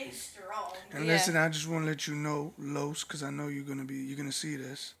 192 days strong. And listen, I just want to let you know, Los, because I know you're gonna see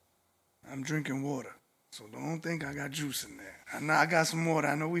this. I'm drinking water, so don't think I got juice in there. I know I got some water.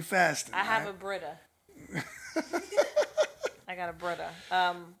 I know we fasting. I have a Brita. I got a Brita.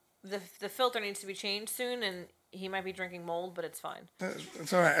 The filter needs to be changed soon, and he might be drinking mold, but it's fine.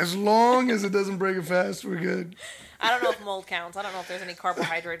 That's all right. As long as it doesn't break it fast, we're good. I don't know if mold counts. I don't know if there's any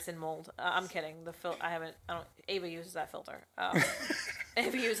carbohydrates in mold. I'm kidding. Ava uses that filter.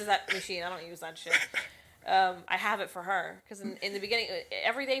 Ava uses that machine. I don't use that shit. I have it for her because in the beginning,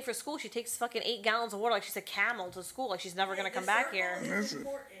 every day for school, she takes fucking 8 gallons of water like she's a camel to school. Like she's never gonna come back here. Listen,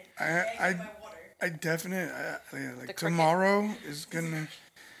 I definitely like tomorrow is gonna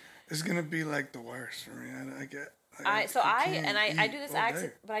be like the worst for me. I do this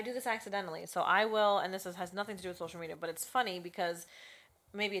but I do this accidentally. So I will, and this has nothing to do with social media, but it's funny because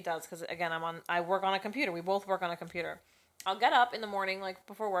maybe it does because again I work on a computer. We both work on a computer. I'll get up in the morning, like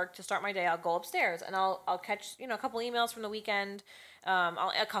before work, to start my day. I'll go upstairs and I'll catch a couple emails from the weekend.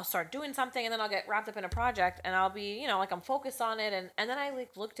 I'll start doing something, and then I'll get wrapped up in a project, and I'll be like I'm focused on it, and then I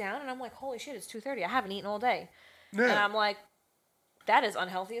like look down and I'm like, holy shit, it's 2:30. I haven't eaten all day, and I'm like, that is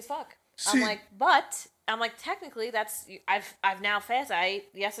unhealthy as fuck. I'm like technically that's I've now fasted. I ate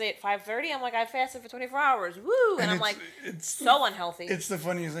yesterday at 5:30. I'm like I fasted for 24 hours. Woo! And I'm like it's so unhealthy. It's the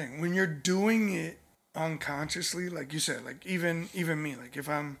funniest thing when you're doing it unconsciously, like you said, like even me, like if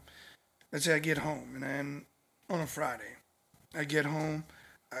let's say I get home and then on a Friday, I get home,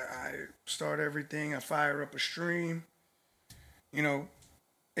 I start everything, I fire up a stream,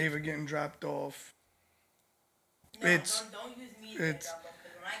 Ava getting dropped off. No, don't use me to get dropped off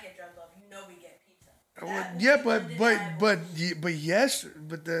because when I get dropped off, we get pizza.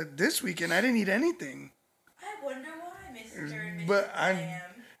 This weekend I didn't eat anything. I wonder why, Mr.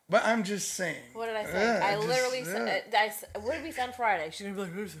 But I'm just saying. What did I say? I literally said, what did we say on Friday? She's going to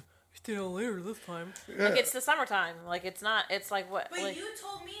be like, stay out later this time. Yeah. Like, it's the summertime. Like, it's not, it's like what? But like, you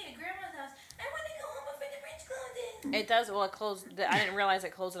told me at Grandma's house, I want to go home before the French closes. It does, well, it closed, I didn't realize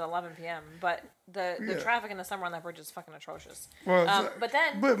it closed at 11 p.m. But the traffic in the summer on that bridge is fucking atrocious. Well,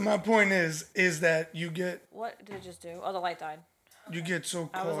 but my point is that you get. What did it just do? Oh, the light died. You get so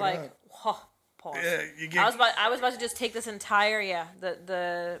caught up. I was like, whoa. Pause. Yeah, you get. I was about to just take this entire as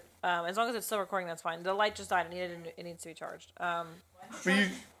long as it's still recording, that's fine. The light just died. It needs to be charged. But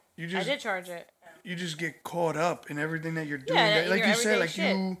you I did charge it. You just get caught up in everything that you're doing. Yeah, like you said, like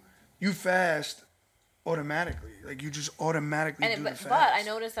shit. you fast automatically. Like you just automatically do the fast. But I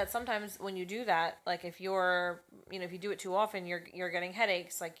noticed that sometimes when you do that, like if you're, if you do it too often, you're getting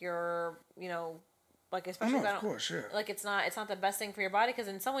headaches. Like you're, like especially of course, yeah. Like it's not the best thing for your body because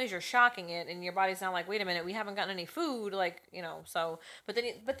in some ways you're shocking it and your body's not like, wait a minute, we haven't gotten any food, like so. But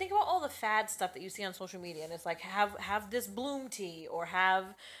think about all the fad stuff that you see on social media and it's like have this Bloom tea or have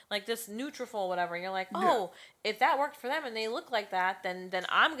like this Nutrafol whatever and you're like, oh, if that worked for them and they look like that, then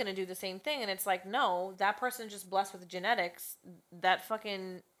I'm gonna do the same thing. And it's like, no, that person's just blessed with genetics. That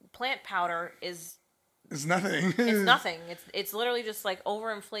fucking plant powder is. It's nothing. It's nothing. It's literally just like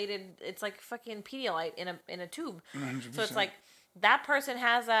overinflated. It's like fucking Pedialyte in a tube. 100%. So it's like that person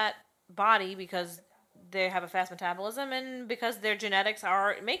has that body because they have a fast metabolism and because their genetics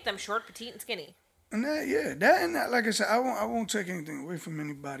make them short, petite, and skinny. And that, like I said, I won't take anything away from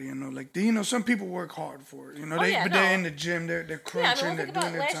anybody. Some people work hard for it. They're in the gym, they're crunching, they're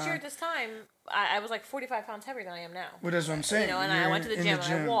doing their last time. year at this time, I was like 45 pounds heavier than I am now. Well, that's what I'm saying. And I went to the gym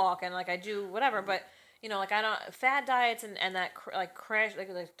and I walk and like I do whatever, but. Like I don't fad diets and that crash like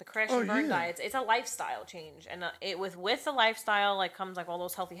the crash and burn diets. It's a lifestyle change, and with the lifestyle like comes like all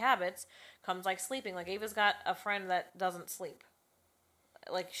those healthy habits. Comes like sleeping. Like Ava's got a friend that doesn't sleep.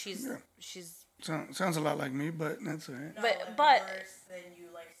 Like she's sounds a lot like me, but that's all right. No, but worse than you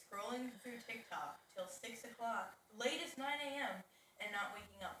like scrolling through TikTok till 6 o'clock, latest 9 a.m. and not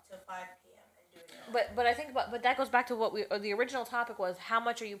waking up till 5 p.m. But I think but that goes back to what the original topic was, how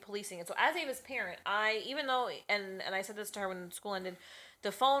much are you policing it? So as Ava's parent, even though and I said this to her when school ended,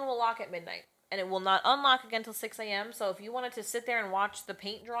 the phone will lock at midnight and it will not unlock again till 6 a.m. So if you wanted to sit there and watch the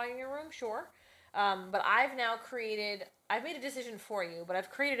paint drying in your room, sure. But I've made a decision for you, but I've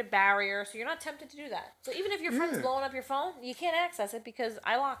created a barrier so you're not tempted to do that. So even if your friend's blowing up your phone, you can't access it because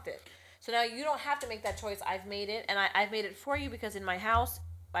I locked it. So now you don't have to make that choice. I've made it, and I've made it for you because in my house,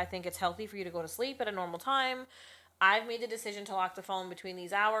 I think it's healthy for you to go to sleep at a normal time. I've made the decision to lock the phone between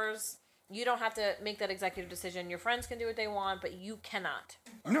these hours. You don't have to make that executive decision. Your friends can do what they want, but you cannot.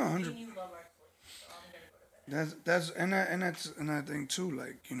 No, 100. You love our sleep, so I'm gonna go to bed. That's another thing too.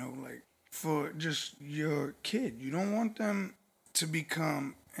 Like like for just your kid, you don't want them to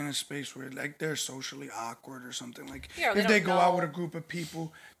become in a space where like they're socially awkward or something. Like if they go out with a group of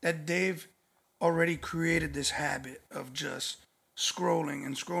people that they've already created this habit of just scrolling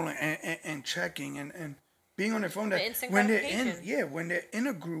and checking and being on their phone, that when they're in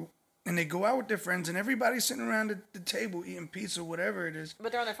a group and they go out with their friends and everybody's sitting around the table eating pizza, whatever it is,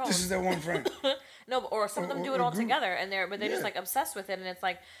 but they're on their phone. This is their one friend. No, or some of them do it all together, and they're just like obsessed with it. And it's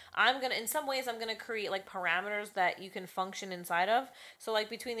like in some ways I'm gonna create like parameters that you can function inside of. So like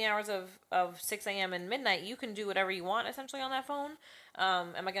between the hours of 6 a.m. and midnight, you can do whatever you want essentially on that phone.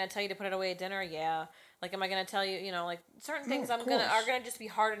 Am I gonna tell you to put it away at dinner? Yeah. Like, am I going to tell you, like certain things are going to just be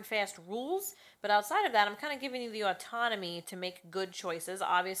hard and fast rules. But outside of that, I'm kind of giving you the autonomy to make good choices.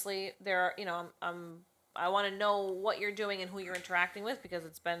 Obviously, there are, I want to know what you're doing and who you're interacting with because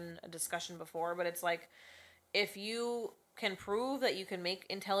it's been a discussion before. But it's like, if you can prove that you can make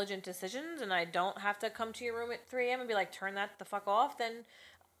intelligent decisions and I don't have to come to your room at 3 a.m. and be like, turn that the fuck off, then,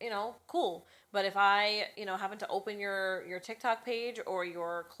 cool. But if I, happen to open your TikTok page or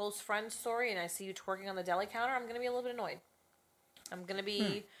your close friend story and I see you twerking on the deli counter, I'm going to be a little bit annoyed. I'm going to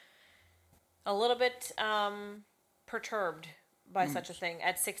be a little bit perturbed by such a thing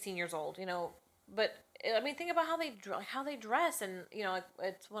at 16 years old, But, I mean, think about how they dress and,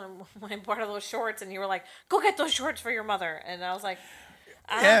 it's when I bought those shorts and you were like, go get those shorts for your mother. And I was like,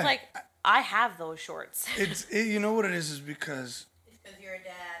 I have those shorts. You know what it is because... It's because you're a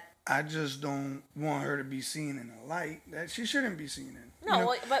dad. I just don't want her to be seen in a light that she shouldn't be seen in.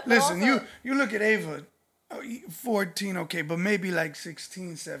 No, but listen, also, you look at Ava, 14, okay, but maybe like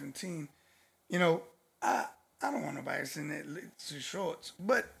 16, 17. I don't want nobody seeing that shorts.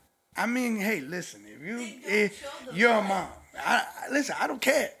 But I mean, hey, listen, if you're a mom, I don't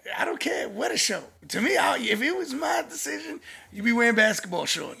care. I don't care what a show. To me, if it was my decision, you'd be wearing basketball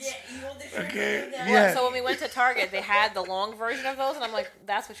shorts. Yeah, you want the shirt. Okay. Yeah. So when we went to Target, they had the long version of those, and I'm like,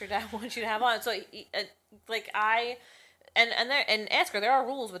 that's what your dad wants you to have on. So, like and ask her. There are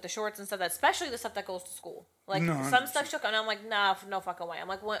rules with the shorts and stuff, especially the stuff that goes to school. Like some stuff she'll come, and I'm like, nah, no fucking way. I'm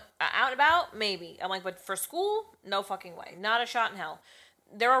like, what? Out and about, maybe. I'm like, but for school, no fucking way. Not a shot in hell.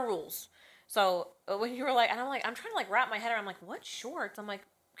 There are rules. So when you were like, and I'm like, I'm trying to like wrap my head around, I'm like, what shorts? I'm like,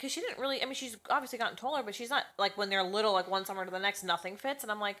 because she didn't really, I mean, she's obviously gotten taller, but she's not like when they're little, like one summer to the next, nothing fits.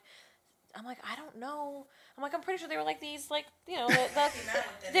 And I'm like, I don't know. I'm like, I'm pretty sure they were like these, like,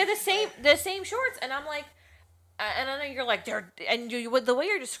 they're the same shorts. And I'm like, and I know you're like they're, and the way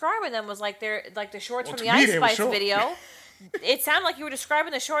you're describing them was like they're like the shorts from the to me, Ice they were Spice short. video. It sounded like you were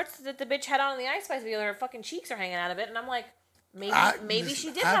describing the shorts that the bitch had on in the Ice Spice video. Her fucking cheeks are hanging out of it, and I'm like, maybe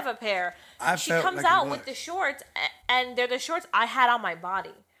she did have a pair. She comes like out with the shorts, and they're the shorts I had on my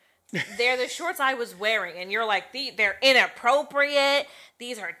body. They're the shorts I was wearing, and you're like, they're inappropriate.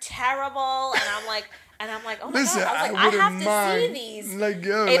 These are terrible, and I'm like, oh my Listen, god, I was like, I wouldn't have to mind. see these. Like,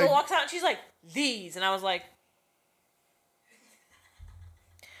 yo, Ava like, walks out, and she's like, these, and I was like,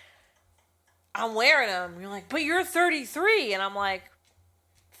 I'm wearing them. You're like, but you're 33, and I'm like,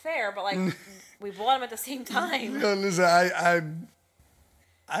 fair, but like, we bought them at the same time. yo, listen, I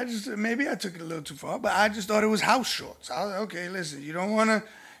just, maybe I took it a little too far, but I just thought it was house shorts. I was like, okay, listen, you don't want to,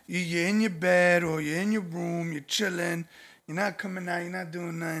 you're in your bed or you're in your room, you're chilling, you're not coming out, you're not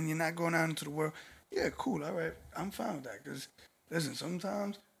doing nothing, you're not going out into the world. Yeah, cool, all right, I'm fine with that. Because, listen,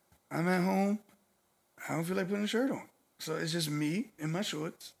 sometimes I'm at home, I don't feel like putting a shirt on. So it's just me in my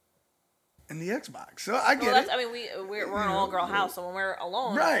shorts and the Xbox. So I get it. I mean, we're an all-girl house, so when we're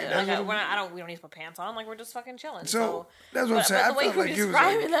alone, Right, like, that's we don't need to put pants on. Like, we're just fucking chilling. So that's what I'm saying. But the I way felt you were like you was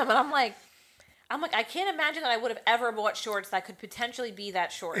describing like, them, and I'm like, I can't imagine that I would have ever bought shorts that could potentially be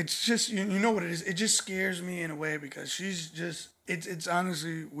that short. it's just you know what it is. It just scares me in a way because she's just it's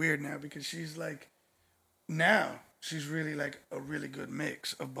honestly weird now because she's like now she's really like a really good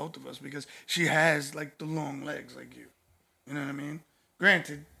mix of both of us because she has like the long legs like you. You know what I mean?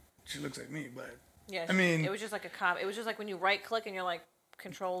 Granted, she looks like me, but yeah, I mean, it was just like it was just like when you right click and you're like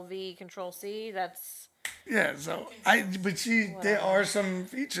Control V, Control C. That's yeah. So there are some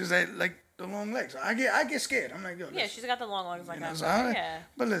features that like the long legs. I get scared. I'm like, yo, yeah, she's got the long legs like that. So Yeah.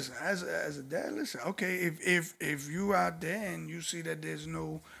 But listen, as a dad, listen. Okay, if you out there and you see that there's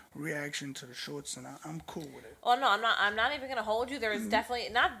no reaction to the shorts, then I'm cool with it. Oh no, I'm not even gonna hold you. There is definitely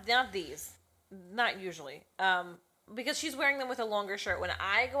not these, not usually. Because she's wearing them with a longer shirt. When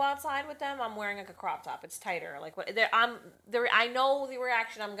I go outside with them, I'm wearing like a crop top. It's tighter. Like I know the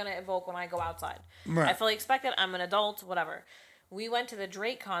reaction I'm gonna evoke when I go outside. Right. I fully expect it. I'm an adult. Whatever. We went to the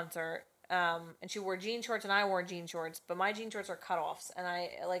Drake concert. And she wore jean shorts and I wore jean shorts, but my jean shorts are cutoffs, and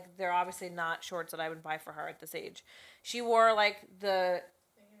they're obviously not shorts that I would buy for her at this age. She wore like the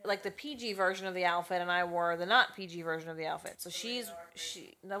PG version of the outfit, and I wore the not PG version of the outfit. So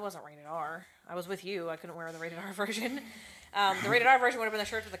that wasn't rated R. I was with you. I couldn't wear the rated R version. The rated R version would have been the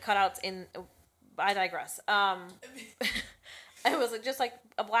shirts with the cutouts in. I digress. It was just like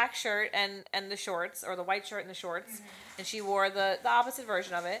a black shirt and the shorts, or the white shirt and the shorts, and she wore the opposite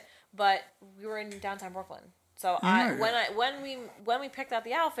version of it. But we were in downtown Brooklyn, so when we picked out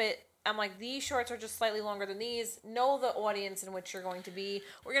the outfit, I'm like, these shorts are just slightly longer than these. Know the audience in which you're going to be.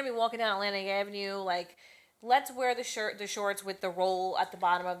 We're gonna be walking down Atlantic Avenue. Like, let's wear the shorts with the roll at the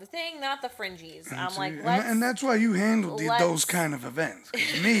bottom of the thing, not the fringies. I'm like, and that's why you handle those kind of events.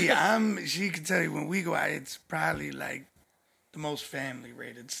 'Cause me, she can tell you when we go out, it's probably like the most family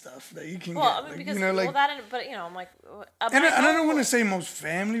rated stuff that you can get. I mean, because I'm like, and I don't want to say most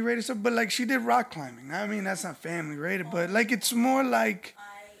family rated stuff, but like she did rock climbing. I mean, that's not family rated, but like it's more like.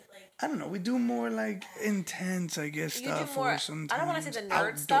 I don't know. We do more like intense, I guess, stuff. Or sometimes I don't want to say the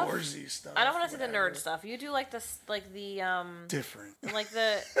nerd stuff. Outdoorsy stuff. I don't want to say the nerd stuff. You do like the different.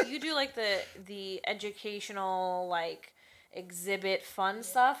 You do like the educational like exhibit fun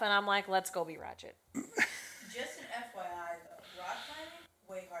stuff, and I'm like, let's go be ratchet. Just an FYI though, rock climbing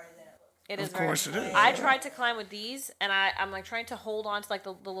way harder than it looks. It is. Of course it is. I tried to climb with these, and I'm like trying to hold on to like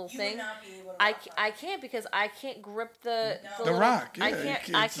the little thing. You would not be able to I can't because I can't grip the rock. Yeah,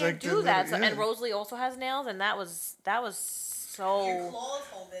 I can't do that. So, and Rosalie also has nails, and that was so. Your claws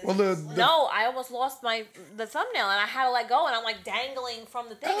hold it. Well, No, I almost lost the thumbnail, and I had to let go, and I'm like dangling from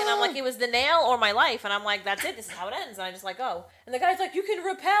the thing, and I'm like, it was the nail or my life, and I'm like, that's it. This is how it ends, and I just let go. And the guy's like, you can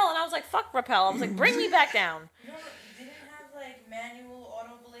rappel, and I was like, fuck rappel. I was like, bring me back down. You didn't have like manual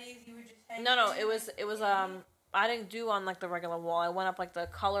auto blaze. You were just hanging. No, it was I didn't do on like the regular wall. I went up like the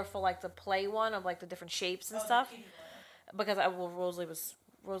colorful, like the play one of like the different shapes and stuff. Because Rosalie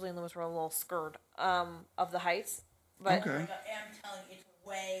and Lewis were a little scared of the heights. But I'm telling you, it's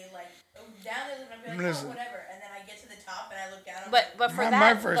way like down there. I'm like, oh, whatever, and then I get to the top and I look down. But for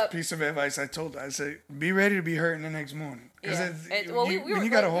my first piece of advice I told her, I said, be ready to be hurting the next morning. Yeah. We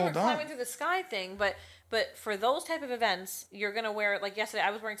gotta were hold on. climbing through the sky thing, but for those type of events, you're gonna wear, like yesterday,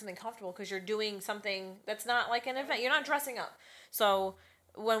 I was wearing something comfortable because you're doing something that's not like an event. You're not dressing up. So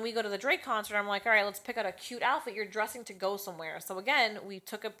when we go to the Drake concert, I'm like, all right, let's pick out a cute outfit. You're dressing to go somewhere. So again, we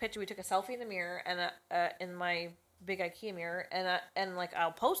took a picture. We took a selfie in the mirror and in my big IKEA mirror, and like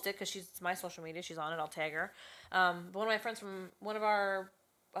I'll post it because it's my social media. She's on it. I'll tag her. But one of my friends from one of our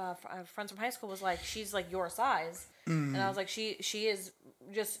friends from high school was like, she's like your size, and I was like, she is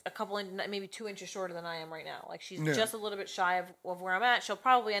just a couple maybe 2 inches shorter than I am right now. Like she's just a little bit shy of where I'm at. She'll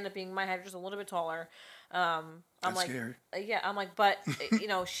probably end up being my height, just a little bit taller. I'm That's like, scary. I'm like, but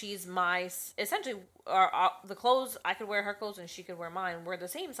she's my essentially the clothes I could wear her clothes and she could wear mine. We're the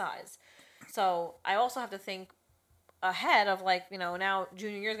same size, so I also have to think ahead of like, now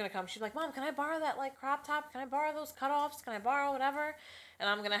junior year is gonna come. She's like, Mom, can I borrow that like crop top? Can I borrow those cutoffs? Can I borrow whatever? And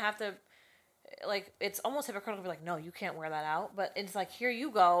I'm gonna have to, like, it's almost hypocritical to be like, no, you can't wear that out. But it's like, here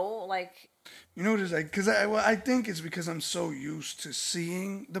you go, like. You know what it's like? Because I think it's because I'm so used to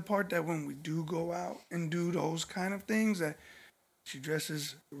seeing the part that when we do go out and do those kind of things that she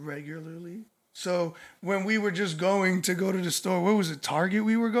dresses regularly. So when we were just going to go to the store, what was it, Target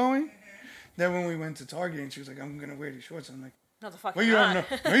we were going? Then when we went to Target and she was like, I'm going to wear these shorts. I'm like, no, the fuck well, you're not.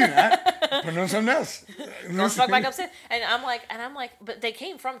 No, you're not. Put on something else. Go fuck back upstairs. And I'm like, but they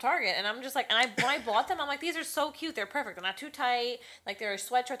came from Target. And I'm just like, when I bought them, I'm like, these are so cute. They're perfect. They're not too tight. Like, they're a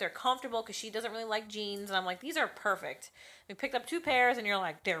sweatshirt. They're comfortable because she doesn't really like jeans. And I'm like, these are perfect. We picked up 2 pairs and you're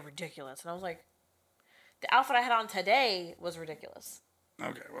like, they're ridiculous. And I was like, the outfit I had on today was ridiculous.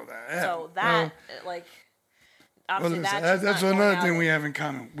 Okay, well, obviously that's another thing we have in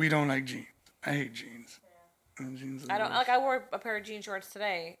common. We don't like jeans. I hate jeans. Yeah. Jeans I wore a pair of jean shorts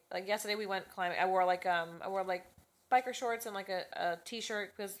today. Like yesterday we went climbing. I wore biker shorts and like a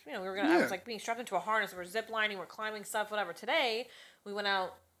t-shirt because we were gonna. I was like being strapped into a harness. We're zip lining. We're climbing stuff. Whatever. Today we went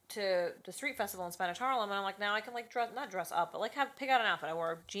out to the street festival in Spanish Harlem, and I'm like, now I can like not dress up, but like pick out an outfit. I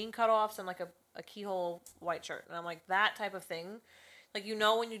wore jean cutoffs and like a keyhole white shirt, and I'm like, that type of thing. Like,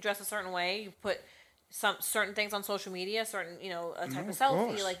 when you dress a certain way, you put some certain things on social media, certain a type of selfie.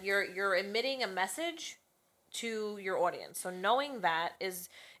 Course. Like you're emitting a message to your audience. So knowing that is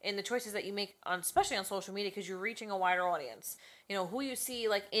in the choices that you make especially on social media, because you're reaching a wider audience. Who you see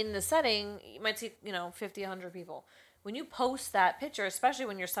like in the setting, you might see 50, 100 people. When you post that picture, especially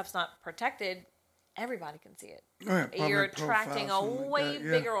when your stuff's not protected, everybody can see it. Oh, yeah, you're attracting a way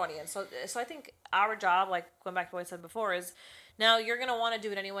bigger audience. So I think our job, like going back to what I said before, is now you're going to want to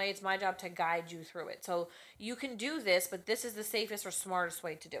do it anyway. It's my job to guide you through it. So you can do this, but this is the safest or smartest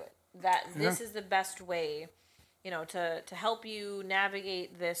way to do it. This is the best way, to help you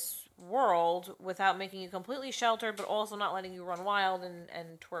navigate this world without making you completely sheltered, but also not letting you run wild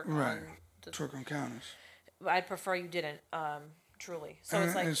and twerk twerk on counters. I'd prefer you didn't, truly. So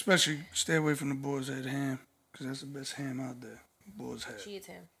it's like, and especially stay away from the boar's head ham, because that's the best ham out there. Boar's head. She eats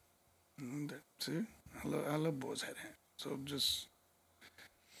ham. See, I love boar's head ham. So just,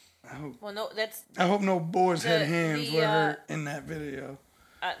 I hope. Well, no, I hope no boar's head hams were hurt in that video.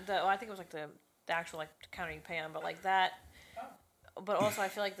 I think it was like the actual like counter you pay on, but like that. But also, I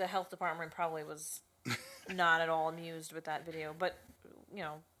feel like the health department probably was not at all amused with that video. But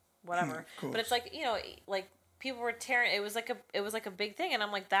whatever. But it's like like people were tearing. It was like a big thing, and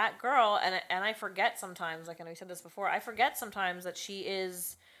I'm like, that girl, and I forget sometimes. Like I know you said this before. I forget sometimes that she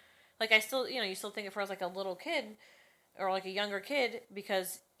is, like, I still you still think of her as like a little kid. Or like a younger kid,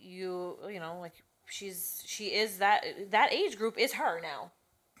 because like she is that age group is her now.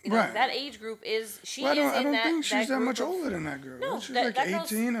 Right. That age group is I don't think she's that much older than that girl. No, she's like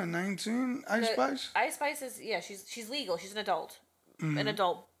 18 or 19. Ice Spice. Ice Spice is she's legal. She's an adult, an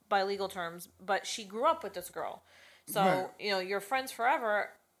adult by legal terms. But she grew up with this girl, so you're friends forever.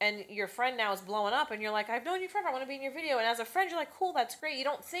 And your friend now is blowing up, and you're like, I've known you forever. I want to be in your video. And as a friend, you're like, cool, that's great. You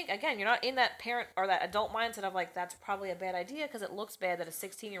don't think, again, you're not in that parent or that adult mindset of like, that's probably a bad idea because it looks bad that a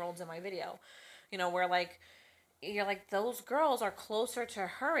 16-year-old's in my video. Where like, you're like, those girls are closer to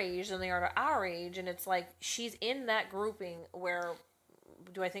her age than they are to our age. And it's like, she's in that grouping where,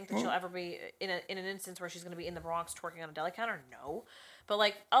 do I think that she'll ever be in an instance where she's going to be in the Bronx twerking on a deli counter? No. But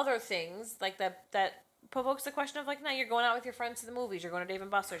like other things, like that provokes the question of like, now you're going out with your friends to the movies, you're going to Dave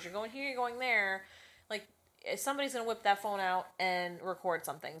and Buster's, you're going here, you're going there. Like, somebody's going to whip that phone out and record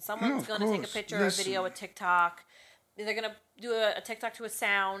something. Someone's going to take a picture or a video, a TikTok. They're going to do a TikTok to a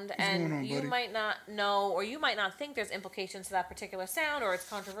sound, and you might not know, or you might not think there's implications to that particular sound, or it's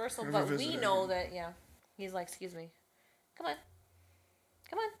controversial, but we know that, He's like, excuse me. Come on.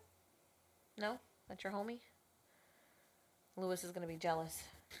 No? That's your homie? Lewis is going to be jealous.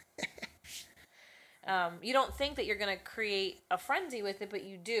 You don't think that you're going to create a frenzy with it, but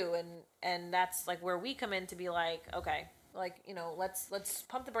you do, and that's like where we come in to be like, okay, like, let's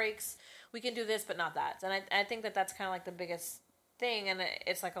pump the brakes. We can do this, but not that. And I think that that's kind of like the biggest thing, and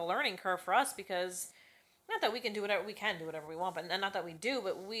it's like a learning curve for us because not that we can do whatever we want, but not that we do,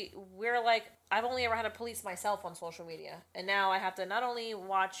 but we're like, I've only ever had to police myself on social media, and now I have to not only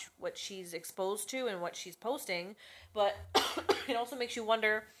watch what she's exposed to and what she's posting, but it also makes you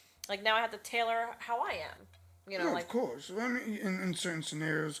wonder, like, now I have to tailor how I am, you know, like, of course. I mean, in certain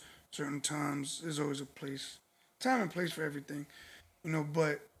scenarios, certain times, there's always a time and place for everything, you know,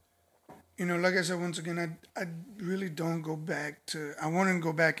 but, you know, like I said, once again, I really don't go back to, I want to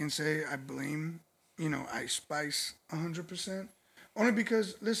go back and say I blame, you know, Ice Spice 100%. Only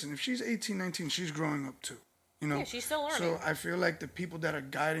because, listen, if she's 18, 19, she's growing up too, you know. Yeah, she's still learning. So I feel like the people that are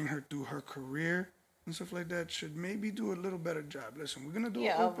guiding her through her career and stuff like that should maybe do a little better job. Listen, we're going to do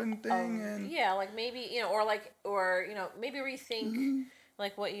an open thing and... Yeah, like maybe, you know, or, you know, maybe rethink,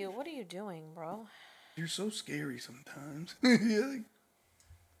 like, what are you doing, bro? You're so scary sometimes. Yeah, like,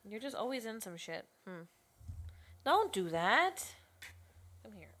 you're just always in some shit. Don't do that.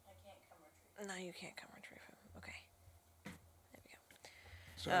 Come here. I can't come retrieve. No, you can't come retrieve him. Okay. There we go.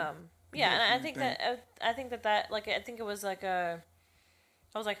 so, Yeah, and I think that like, I think it was like I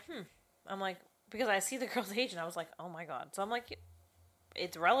was like, I'm like, because I see the girl's age and I was like, oh my God. So I'm like,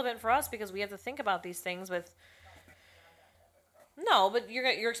 it's relevant for us because we have to think about these things with. No, but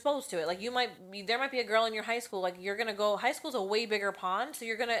you're exposed to it. Like, there might be a girl in your high school. Like, you're gonna go. High school's a way bigger pond, so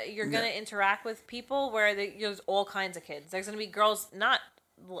you're gonna interact with people where there's all kinds of kids. There's gonna be girls, not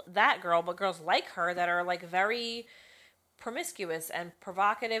that girl, but girls like her that are like very promiscuous and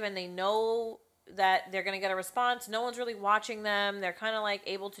provocative, and they know that they're gonna get a response. No one's really watching them. They're kind of like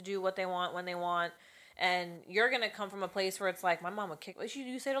able to do what they want when they want. And you're gonna come from a place where it's like, my mom would kick.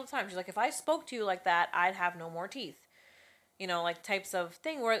 You say it all the time. She's like, if I spoke to you like that, I'd have no more teeth. You know, like, types of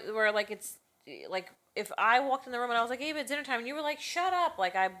thing where like, it's like, if I walked in the room and I was like, Ava, it's dinner time, and you were like, shut up,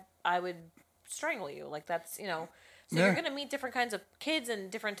 like, I would strangle you. Like, that's, you know, so you're going to meet different kinds of kids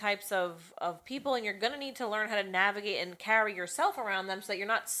and different types of people, and you're going to need to learn how to navigate and carry yourself around them so that you're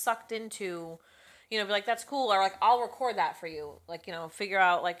not sucked into, you know, be like, that's cool, or like, I'll record that for you. Like, you know, figure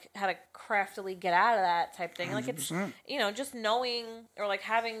out like how to craftily get out of that type thing. 100%. Like, it's, you know, just knowing, or like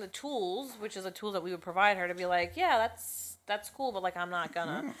having the tools, which is a tool that we would provide her to be like, yeah, that's cool, but like, I'm not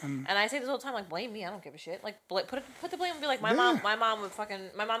gonna. And I say this all the time, like, blame me. I don't give a shit. Like, put the blame and be like, my mom would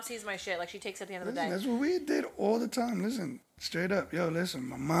fucking, my mom sees my shit. Like, she takes it at the end of the day. That's what we did all the time. Listen, straight up, yo, listen,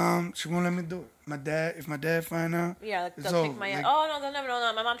 my mom, she won't let me do it. My dad, if my dad find out, yeah, like, they'll take my. Like, oh no, they'll never know.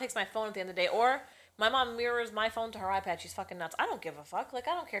 No, my mom takes my phone at the end of the day, or my mom mirrors my phone to her iPad. She's fucking nuts. I don't give a fuck. Like,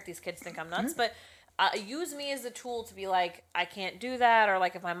 I don't care if these kids think I'm nuts, but. Use me as a tool to be like, I can't do that, or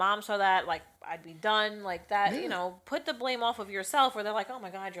like, if my mom saw that, like, I'd be done, like that. You know, put the blame off of yourself, where they're like, oh my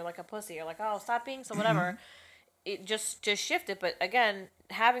God, you're like a pussy, or like, oh, stop being so whatever. It just shift it. But again,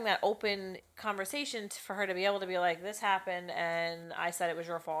 having that open conversation for her to be able to be like, this happened and I said it was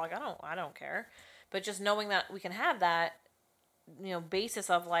your fault. Like, I don't care. But just knowing that we can have that, you know,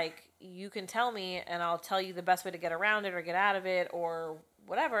 basis of like, you can tell me and I'll tell you the best way to get around it or get out of it or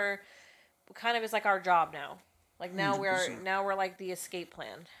whatever. Kind of is like our job now. Like, now 100%. we're like the escape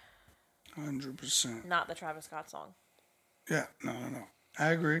plan. 100%. Not the Travis Scott song. Yeah, no. I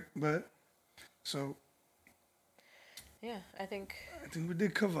agree, but so. Yeah, I think we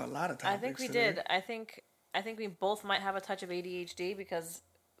did cover a lot of topics. I think we today. did. I think we both might have a touch of ADHD because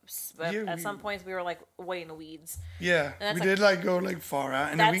at some points we were like way in the weeds. Yeah, we did like go like far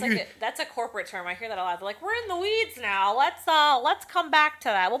out, and that's a corporate term. I hear that a lot. They're like, we're in the weeds now. Let's come back to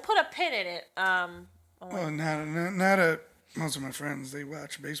that. We'll put a pin in it. Now that most of my friends, they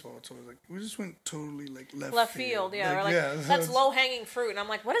watch baseball, so like we just went totally like left field. Yeah, like, we're like, that's low hanging fruit, and I'm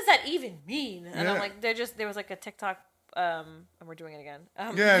like, what does that even mean? And I'm like, there was like a TikTok. And we're doing it again.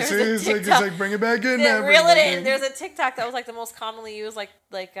 It's like bring it back in. Reel it in. There's a TikTok that was like the most commonly used like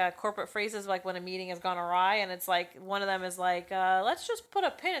corporate phrases, like when a meeting has gone awry, and it's like one of them is like, let's just put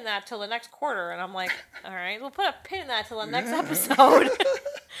a pin in that till the next quarter, and I'm like, all right, we'll put a pin in that till the next episode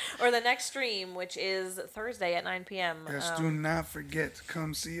or the next stream, which is Thursday at 9 p.m. Yes, do not forget to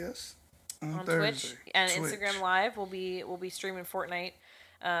come see us on Twitch and Instagram Live. We'll be streaming Fortnite.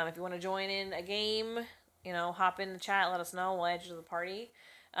 If you want to join in a game. You know, hop in the chat, let us know. We'll add you to the party.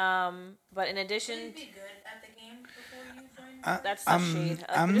 But in addition, would you be good at the game before you join? That's the shade.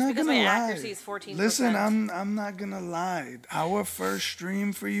 I'm just not because gonna my lie. accuracy is 14%. Listen, I'm not gonna lie. Our first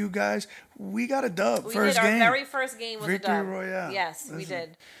stream for you guys, we got a dub. We first did. game. Our very first game was Victory a dub. Royale. Yes, we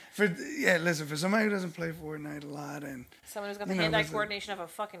did. For somebody who doesn't play Fortnite a lot and someone who's got the hand-eye coordination of a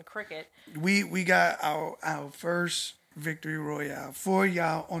fucking cricket. We got our first Victory Royale for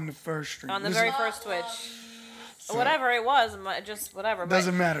y'all on the first stream. On the very first Twitch. So, whatever it was, just whatever.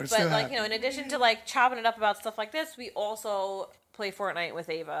 Doesn't matter. But like, you know, in addition to like chopping it up about stuff like this, we also play Fortnite with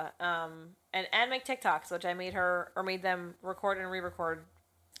Ava, and make TikToks, which I made them record and re-record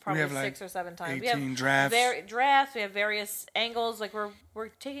probably 6 or 7 times. 18 drafts. Drafts. We have various angles. Like we're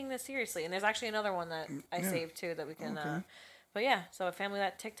taking this seriously, and there's actually another one that I saved too that we can. Okay. But yeah, so a family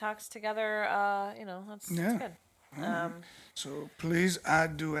that TikToks together, that's good. So please, I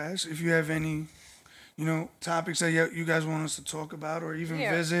do ask if you have any, topics that you guys want us to talk about or even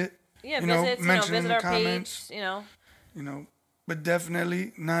visit. Yeah, mention in visit the our comments. page. But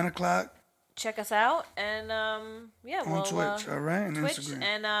definitely 9:00. Check us out, and on Twitch, all right, and Twitch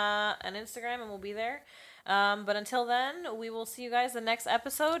Instagram, and Instagram, and we'll be there. But until then, we will see you guys the next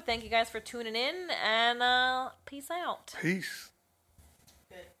episode. Thank you guys for tuning in, and peace out. Peace.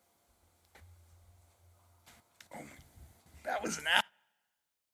 Good. Oh, that was an hour.